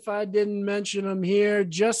remiss if I didn't mention him here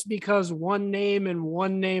just because one name and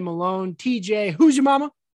one name alone. TJ, who's your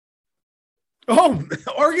mama? Oh,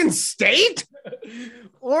 Oregon State?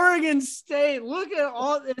 Oregon State. Look at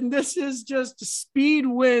all, and this is just speed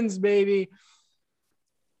wins, baby.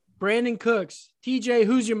 Brandon Cooks, TJ,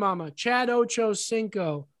 who's your mama? Chad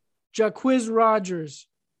Ochocinco, Jaquiz Rogers,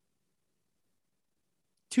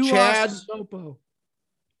 Chad Sopo.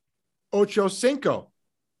 Ochocinco.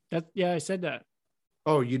 Yeah, I said that.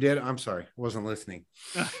 Oh, you did? I'm sorry. I wasn't listening.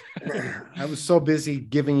 I was so busy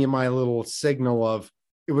giving you my little signal of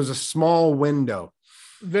it was a small window.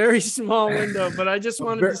 Very small window, but I just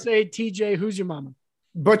wanted to say, TJ, who's your mama?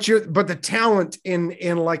 But the talent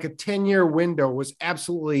in like a 10-year window was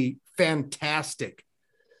absolutely fantastic.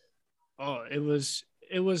 Oh, it was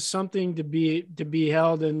something to be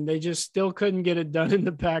held, and they just still couldn't get it done in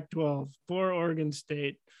the Pac-12. Poor Oregon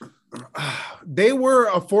State. They were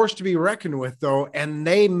a force to be reckoned with, though, and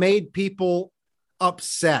they made people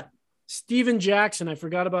upset. Steven Jackson, I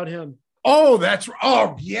forgot about him. Oh,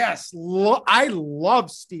 yes. I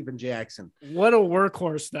love Steven Jackson. What a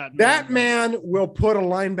workhorse that man will put a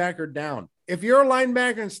linebacker down. If you're a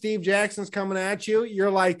linebacker and Steve Jackson's coming at you,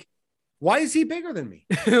 you're like, why is he bigger than me?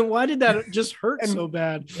 Why did that just hurt so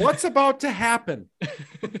bad? What's about to happen?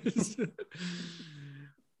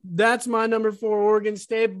 That's my number 4, Oregon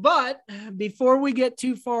State. But before we get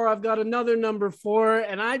too far, I've got another number 4,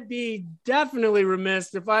 and I'd be definitely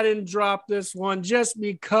remiss if I didn't drop this one just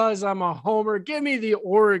because I'm a homer. Give me the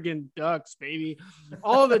Oregon Ducks, baby.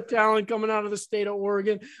 All the talent coming out of the state of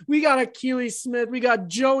Oregon. We got Akili Smith. We got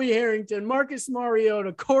Joey Harrington, Marcus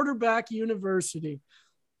Mariota, quarterback university.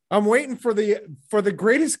 I'm waiting for the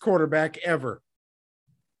greatest quarterback ever.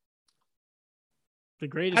 The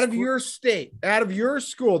greatest out of your state, out of your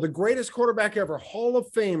school, the greatest quarterback ever, Hall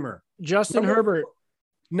of Famer, Justin Herbert,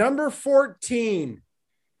 number 14,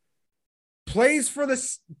 plays for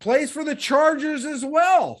the Chargers as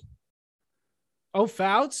well. Oh,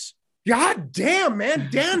 Fouts? God damn, man,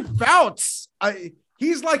 Dan Fouts.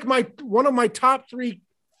 He's like one of my top 3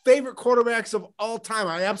 favorite quarterbacks of all time.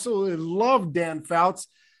 I absolutely love Dan Fouts.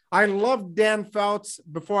 I loved Dan Fouts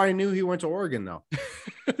before I knew he went to Oregon, though.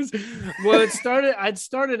 Well, I'd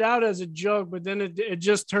started out as a joke, but then it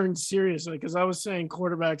just turned seriously because I was saying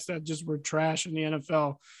quarterbacks that just were trash in the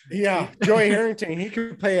NFL. Yeah, Joey Harrington, he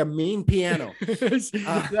could play a mean piano.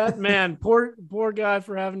 That man, poor guy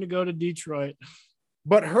for having to go to Detroit.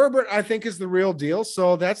 But Herbert, I think, is the real deal,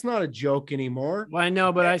 so that's not a joke anymore. Well, I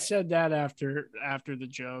know, but I said that after the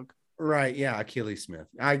joke. Right, yeah, Akili Smith.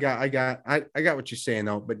 I got what you're saying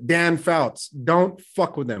though. But Dan Fouts, don't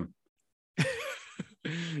fuck with him.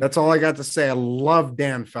 That's all I got to say. I love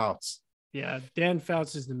Dan Fouts. Yeah, Dan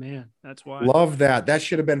Fouts is the man. That's why. Love that. That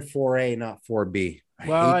should have been 4A, not 4B.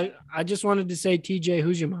 I just wanted to say, TJ,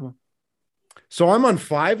 who's your mama? So I'm on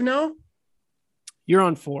 5 now? You're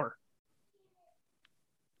on 4.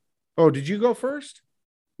 Oh, did you go first?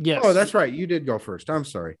 Yes. Oh, that's right. You did go first. I'm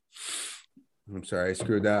sorry. I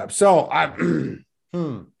screwed that up. So what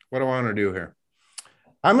do I want to do here?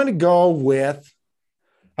 I'm going to go with,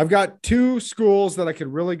 I've got two schools that I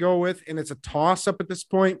could really go with, and it's a toss up at this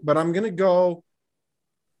point, but I'm going to go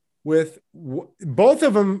with both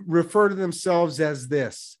of them refer to themselves as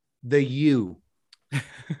this, the U.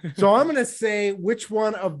 So I'm going to say, which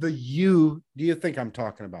one of the U do you think I'm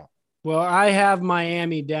talking about? Well, I have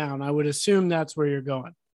Miami down. I would assume that's where you're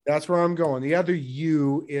going. That's where I'm going. The other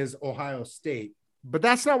U is Ohio State, but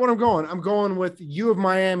that's not what I'm going. I'm going with U of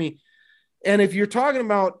Miami. And if you're talking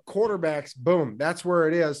about quarterbacks, boom, that's where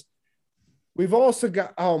it is. We've also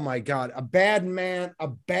got, oh my God, a bad man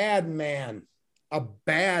at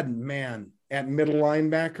middle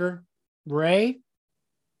linebacker. Ray?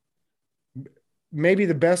 Maybe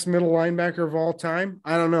the best middle linebacker of all time.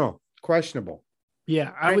 I don't know. Questionable.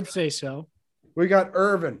 Yeah, I would say so. We got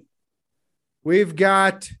Irvin. We've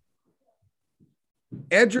got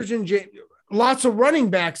Edgerton and James. Lots of running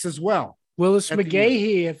backs as well. Willis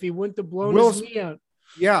McGahee, if he wouldn't have blown his knee out.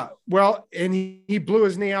 Yeah, well, and he blew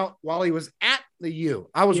his knee out while he was at the U.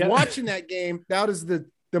 I was watching that game. That is the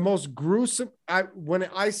most gruesome. When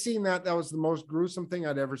I seen that was the most gruesome thing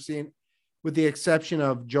I'd ever seen, with the exception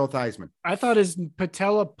of Joe Theismann. I thought his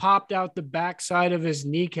patella popped out the backside of his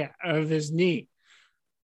knee.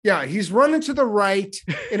 Yeah, he's running to the right,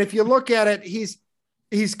 and if you look at it,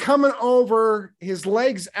 he's coming over, his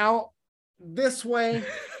legs out this way,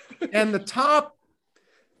 and the top.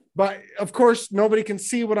 But of course, nobody can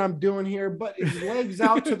see what I'm doing here. But his legs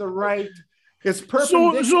out to the right. It's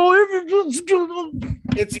perpendicular.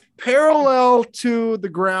 It's parallel to the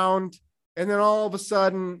ground, and then all of a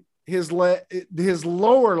sudden, his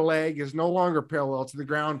lower leg is no longer parallel to the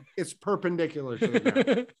ground. It's perpendicular to the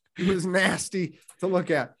ground. It was nasty to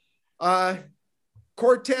look at.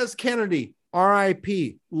 Cortez Kennedy,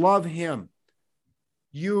 R.I.P. Love him.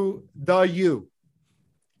 U.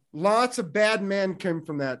 Lots of bad men came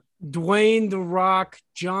from that. Dwayne The Rock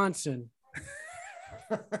Johnson.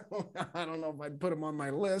 I don't know if I'd put him on my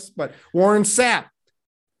list, but Warren Sapp.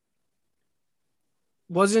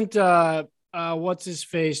 Wasn't what's his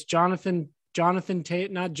face? Jonathan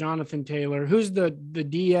not Jonathan Taylor. Who's the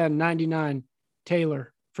DN 99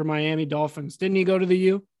 Taylor for Miami Dolphins? Didn't he go to the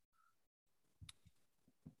U?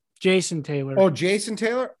 Jason Taylor. Oh, Jason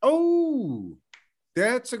Taylor. Oh,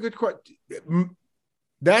 that's a good question.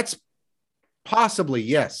 That's possibly,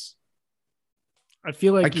 yes. I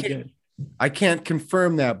feel like he did. I can't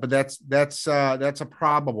confirm that, but that's a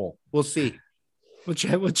probable. We'll see. We'll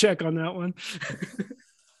check on that one.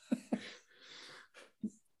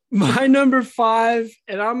 My number 5,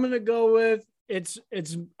 and I'm gonna go with it's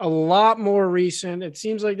a lot more recent. It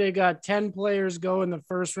seems like they got 10 players go in the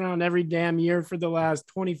first round every damn year for the last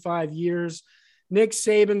 25 years. Nick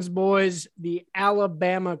Saban's boys, the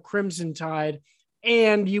Alabama Crimson Tide.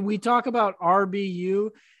 And we talk about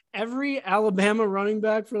RBU. Every Alabama running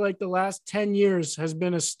back for like the last 10 years has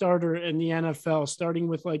been a starter in the NFL, starting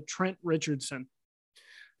with like Trent Richardson.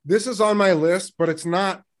 This is on my list, but it's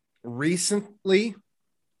not recently.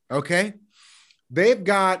 Okay. They've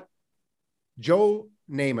got Joe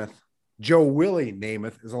Willie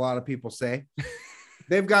Namath, as a lot of people say.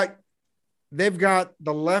 They've got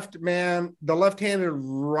the left-handed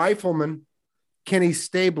rifleman, Kenny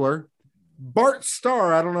Stabler. Bart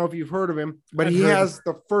Starr, I don't know if you've heard of him, but he has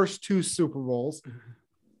the first 2 Super Bowls.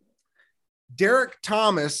 Derek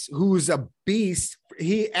Thomas, who's a beast.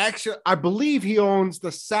 I believe he owns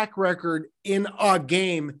the sack record in a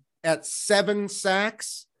game at 7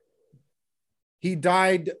 sacks. He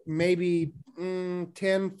died maybe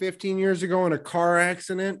 10, 15 years ago in a car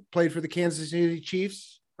accident, played for the Kansas City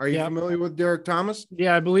Chiefs. Are you familiar with Derek Thomas?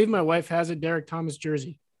 Yeah, I believe my wife has a Derek Thomas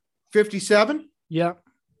jersey. 57? Yeah.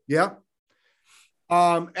 Yeah.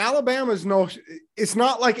 Alabama's it's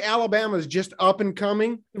not like Alabama's just up and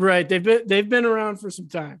coming. Right. They've been around for some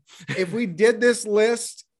time. If we did this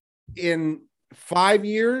list in 5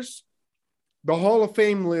 years, the Hall of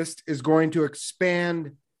Fame list is going to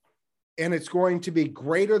expand, and it's going to be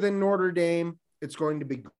greater than Notre Dame. It's going to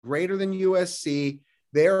be greater than USC.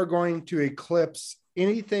 They are going to eclipse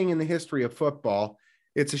anything in the history of football.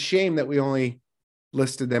 It's a shame that we only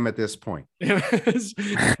listed them at this point.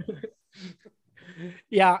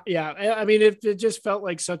 Yeah. I mean, it just felt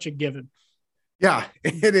like such a given. Yeah,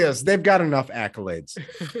 it is. They've got enough accolades.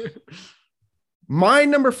 My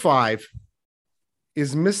number 5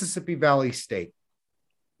 is Mississippi Valley State.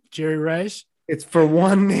 Jerry Rice. It's for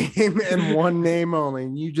one name and one name only.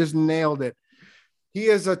 And you just nailed it. He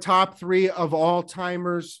is a top 3 of all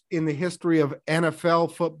timers in the history of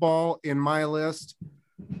NFL football in my list.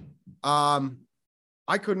 I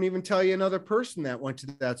I couldn't even tell you another person that went to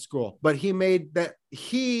that school, but he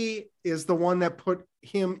is the one that put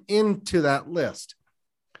him into that list.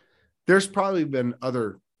 There's probably been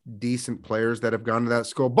other decent players that have gone to that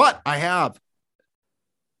school, but I have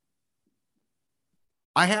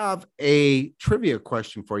a trivia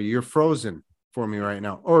question for you. You're frozen for me right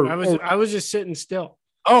now. I was just sitting still.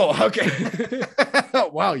 Oh, okay.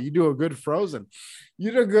 Wow, you do a good Frozen.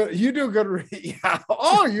 You do good. Yeah.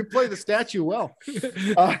 Oh, you play the statue well.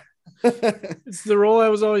 It's the role I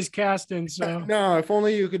was always cast in. So no, if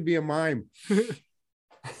only you could be a mime.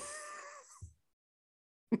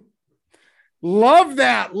 Love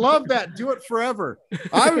that. Do it forever.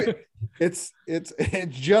 It's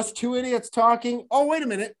just two idiots talking. Oh, wait a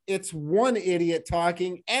minute. It's one idiot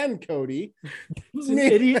talking and Cody. It's an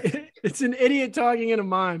idiot. It's an idiot talking and a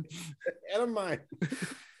mime. And a mime.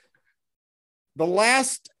 The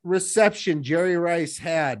last reception Jerry Rice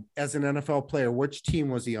had as an NFL player, which team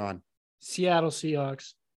was he on? Seattle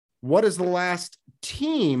Seahawks. What is the last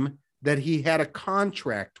team that he had a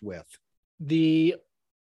contract with? The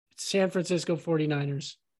San Francisco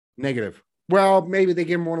 49ers. Negative. Well, maybe they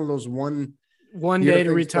gave him one of those one day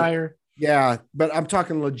to retire. Yeah, but I'm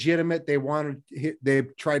talking legitimate. They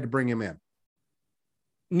tried to bring him in.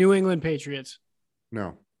 New England Patriots.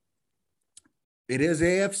 No. It is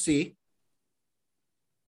AFC.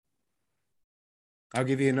 I'll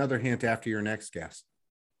give you another hint after your next guess.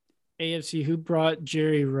 AFC. Who brought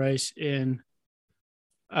Jerry Rice in?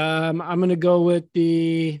 I'm going to go with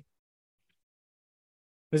is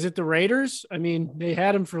it the Raiders? I mean, they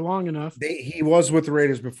had him for long enough. He was with the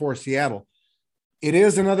Raiders before Seattle. It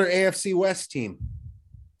is another AFC West team.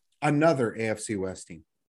 Another AFC West team.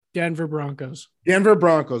 Denver Broncos. Denver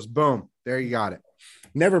Broncos. Boom. There you got it.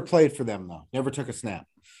 Never played for them, though. Never took a snap.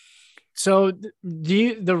 So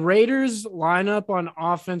the Raiders lineup on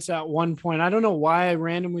offense at one point, I don't know why I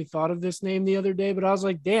randomly thought of this name the other day, but I was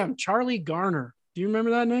like, damn, Charlie Garner. Do you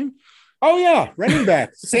remember that name? Oh, yeah. Running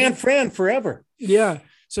back. San Fran forever. Yeah.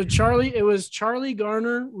 So it was Charlie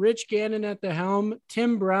Garner, Rich Gannon at the helm,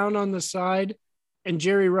 Tim Brown on the side, and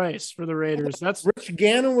Jerry Rice for the Raiders. That's Rich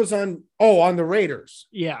Gannon was on the Raiders.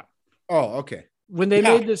 Yeah. Oh, okay. When they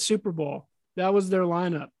made the Super Bowl, that was their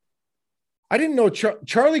lineup. I didn't know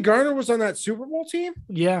Charlie Garner was on that Super Bowl team?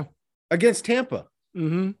 Yeah. Against Tampa.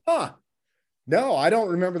 Mm-hmm. Huh. No, I don't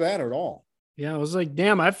remember that at all. Yeah, I was like,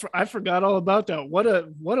 damn, I forgot all about that. What a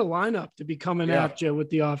lineup to be coming at you with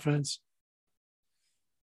the offense.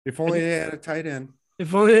 If only they had a tight end.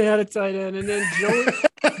 If only they had a tight end. And then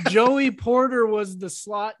Joey Porter was the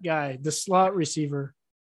slot guy, the slot receiver.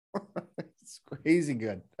 It's crazy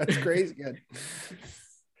good. That's crazy good.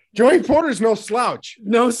 Joey Porter's no slouch.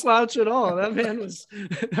 No slouch at all. That man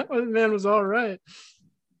was all right.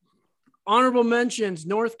 Honorable mentions,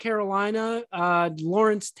 North Carolina,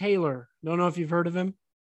 Lawrence Taylor. Don't know if you've heard of him.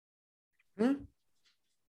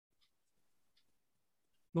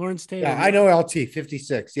 Lawrence Taylor. Yeah, I know LT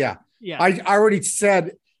 56. Yeah. Yeah. I already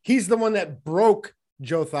said he's the one that broke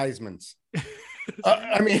Joe Theismann's.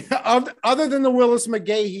 I mean, other than the Willis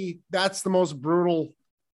McGahee, that's the most brutal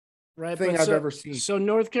thing I've ever seen. So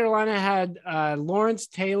North Carolina had Lawrence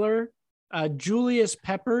Taylor, Julius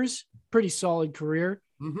Peppers, pretty solid career.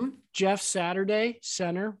 Mm-hmm. Jeff Saturday,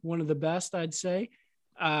 center, one of the best, I'd say.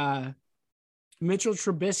 Mitchell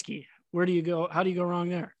Trubisky. Where do you go? How do you go wrong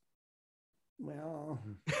there? Well,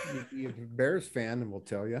 you're a Bears fan, and we'll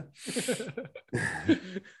tell you.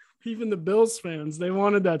 Even the Bills fans, they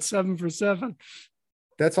wanted that 7 for 7.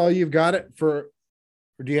 That's all you've got it for?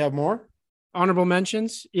 Or do you have more? Honorable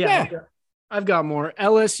mentions? Yeah. I've got more.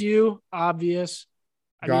 LSU, obvious.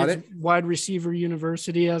 Got it. Wide receiver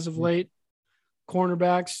university as of late.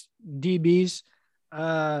 Cornerbacks, DBs.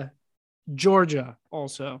 Georgia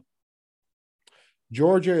also.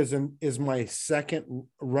 Georgia is my second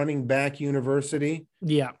running back university.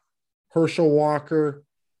 Yeah. Herschel Walker,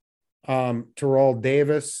 Terrell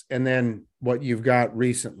Davis, and then what you've got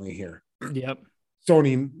recently here. Yep.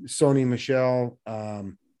 Sony Michelle.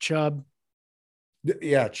 Chubb.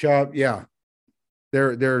 Yeah, Chubb. Yeah.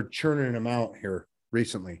 They're churning them out here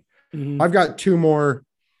recently. Mm-hmm. I've got two more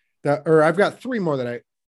I've got three more that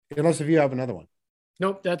unless if you have another one.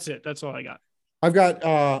 Nope, that's it. That's all I got. I've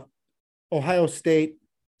got Ohio State.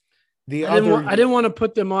 I didn't want to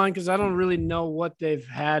put them on because I don't really know what they've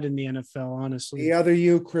had in the NFL, honestly. The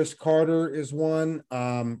other Chris Carter is one.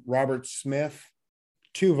 Robert Smith,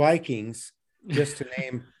 2 Vikings, just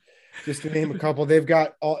to name a couple. They've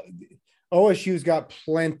got OSU's got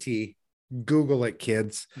plenty. Google it,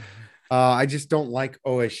 kids. I just don't like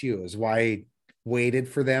OSU. Is why I waited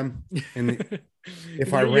for them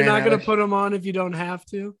If I You're ran not out going of to put them on if you don't have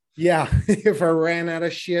to. Yeah, if I ran out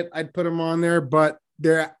of shit, I'd put them on there. But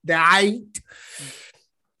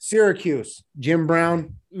Syracuse, Jim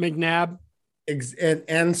Brown, McNabb.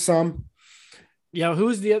 and some. Yeah,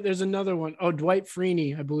 there's another one. Oh, Dwight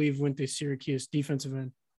Freeney, I believe, went to Syracuse, defensive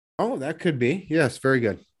end. Oh, that could be. Yes, very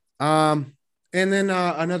good. And then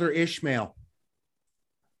another Ishmael.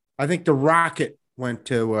 I think the Rocket went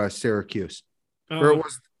to Syracuse. Or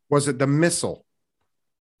was it the Missile?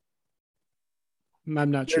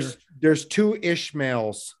 I'm not sure. There's two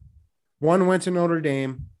Ishmaels. One went to Notre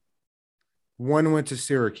Dame. One went to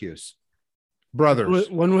Syracuse. Brothers.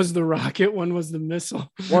 One was the Rocket. One was the Missile.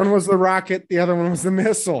 One was the Rocket. The other one was the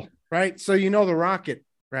Missile. Right. So you know the Rocket,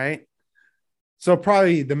 right? So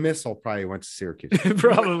probably the Missile probably went to Syracuse.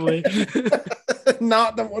 Probably.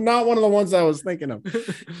 not one of the ones I was thinking of.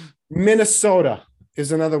 Minnesota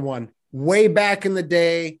is another one. Way back in the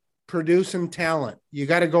day, producing talent. You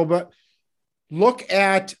got to go, but look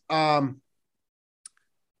at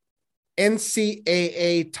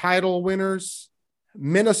NCAA title winners.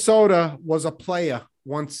 Minnesota was a player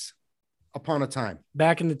once upon a time.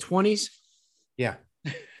 Back in the 20s? Yeah.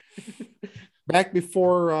 Back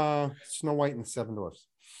before Snow White and the Seven Dwarfs.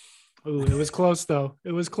 Ooh, it was close, though.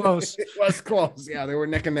 It was close. It was close. Yeah, they were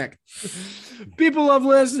neck and neck. People love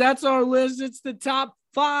lists. That's our list. It's the top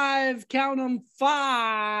 5. Count them,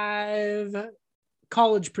 5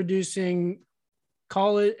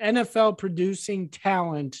 NFL producing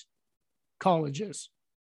talent colleges.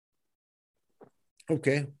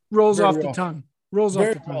 Okay. Rolls off the tongue.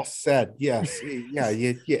 Very well said. Yes. Yeah.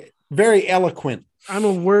 Very eloquent. I'm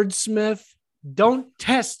a wordsmith. Don't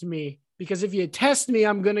test me, because if you test me,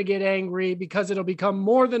 I'm going to get angry because it'll become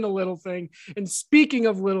more than a little thing. And speaking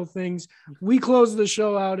of little things, we close the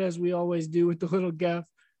show out as we always do with the little gaff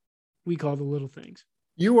we call the little things.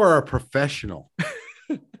 You are a professional.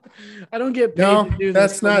 I don't get paid to do this.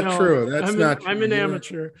 That's not no, true. That's not true. I'm an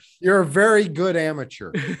amateur. You're a very good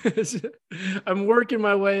amateur. I'm working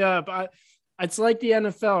my way up. It's like the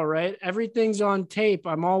NFL, right? Everything's on tape.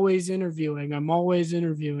 I'm always interviewing.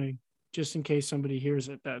 Just in case somebody hears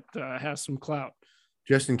it that has some clout.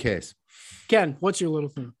 Just in case. Ken, what's your little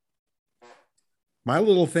thing? My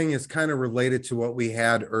little thing is kind of related to what we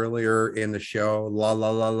had earlier in the show. La, la,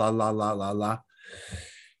 la, la, la, la, la, la.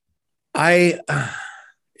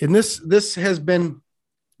 And this has been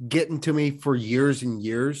getting to me for years and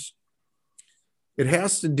years. It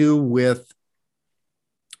has to do with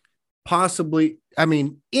inarguably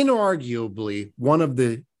one of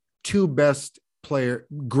the two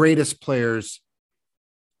greatest players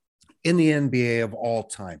in the NBA of all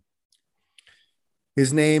time.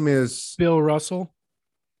 His name is Bill Russell.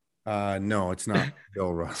 No, it's not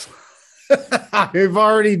Bill Russell. I've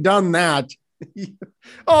already done that. It's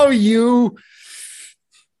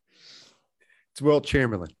Wilt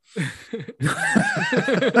Chamberlain.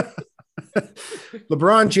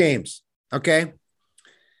 LeBron James. Okay.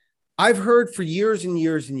 I've heard for years and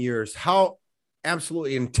years and years how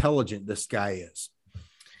absolutely intelligent this guy is.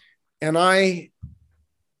 And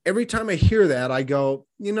every time I hear that, I go,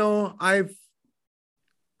 I've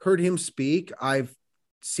heard him speak. I've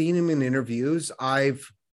seen him in interviews. I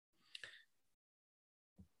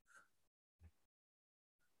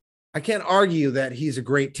can't argue that he's a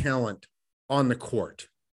great talent on the court.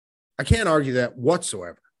 I can't argue that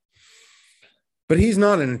whatsoever. But he's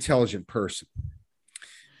not an intelligent person.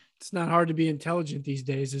 It's not hard to be intelligent these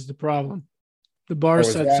days is the problem. The bar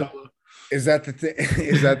set so low. Is that the thing?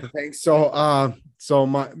 Is that the thing? So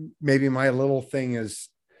my little thing is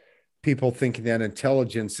people thinking that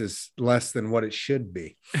intelligence is less than what it should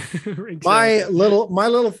be. Exactly. My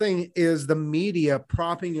little thing is the media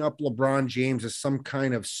propping up LeBron James as some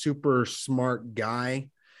kind of super smart guy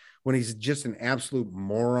when he's just an absolute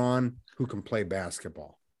moron who can play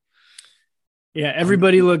basketball. Yeah,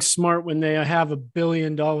 everybody looks smart when they have $1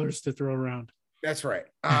 billion to throw around. That's right.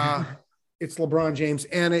 It's LeBron James,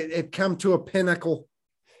 and it come to a pinnacle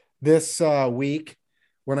this week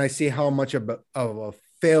when I see how much of a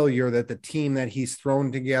failure that the team that he's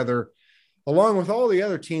thrown together, along with all the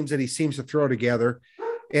other teams that he seems to throw together,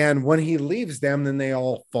 and when he leaves them, then they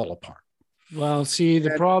all fall apart. Well, see,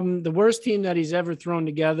 the worst team that he's ever thrown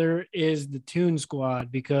together is the Toon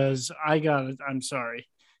Squad, because I'm sorry.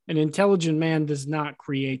 An intelligent man does not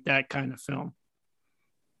create that kind of film.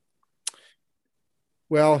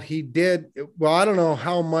 Well, he did. Well, I don't know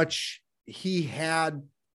how much he had.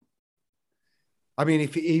 I mean,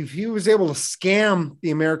 if he was able to scam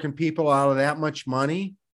the American people out of that much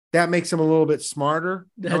money, that makes him a little bit smarter.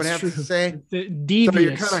 That's I would have true. to say.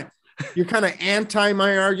 Devious. So you're kind of anti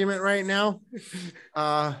my argument right now.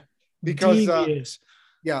 because Devious.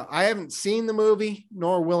 yeah, I haven't seen the movie,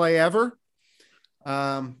 nor will I ever.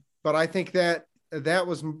 But I think that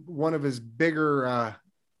was one of his bigger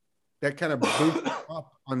that kind of boosted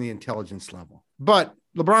up on the intelligence level. But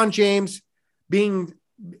LeBron James being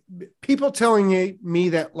people telling me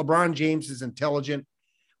that LeBron James is intelligent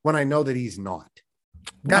when I know that he's not.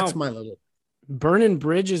 That's my little burning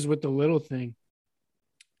bridges with the little thing.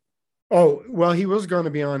 Oh, well, he was going to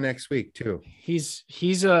be on next week too. He's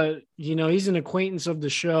an acquaintance of the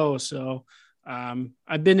show. So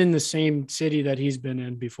I've been in the same city that he's been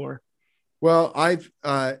in before. Well, I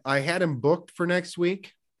had him booked for next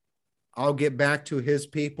week. I'll get back to his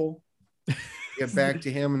people, get back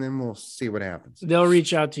to him, and then we'll see what happens. They'll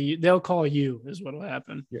reach out to you. They'll call you is what'll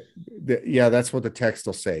happen. Yeah, that's what the text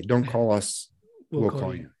will say. Don't call us. We'll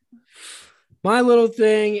call you. My little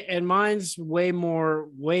thing, and mine's way more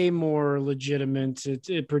legitimate.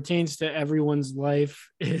 It pertains to everyone's life.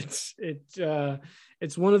 It's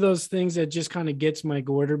one of those things that just kind of gets my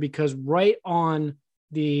goiter, because right on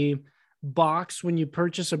the box when you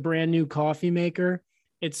purchase a brand new coffee maker,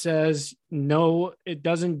 it says no, it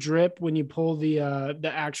doesn't drip when you pull the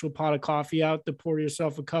actual pot of coffee out to pour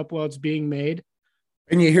yourself a cup while it's being made.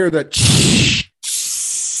 And you hear that.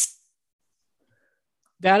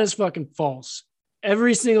 That is fucking false.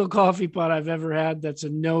 Every single coffee pot I've ever had that's a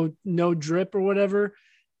no drip or whatever,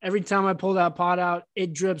 every time I pull that pot out,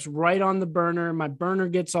 it drips right on the burner. My burner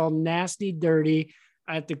gets all nasty, dirty.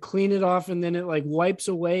 I have to clean it off, and then it like wipes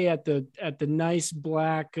away at the nice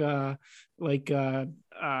black film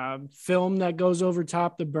that goes over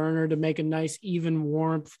top the burner to make a nice even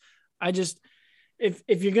warmth. If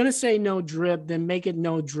you're going to say no drip, then make it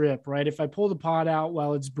no drip, right? If I pull the pot out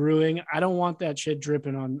while it's brewing, I don't want that shit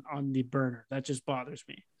dripping on the burner. That just bothers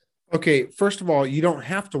me. Okay, first of all, you don't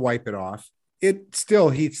have to wipe it off. It still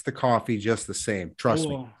heats the coffee just the same. Trust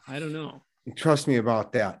me. I don't know. Trust me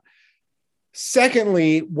about that.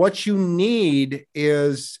 Secondly, what you need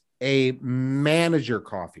is a manager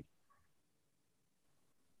coffee.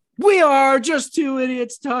 We are just two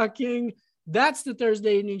idiots talking. That's the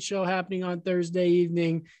Thursday evening show happening on Thursday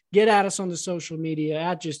evening. Get at us on the social media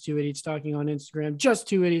at Just Two Idiots Talking on Instagram, Just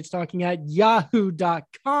Two Idiots Talking at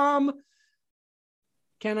yahoo.com.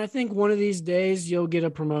 Ken, I think one of these days you'll get a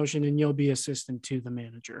promotion and you'll be assistant to the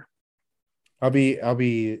manager. I'll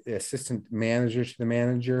be assistant manager to the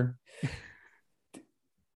manager.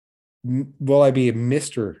 Will I be a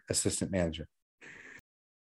Mr. Assistant Manager?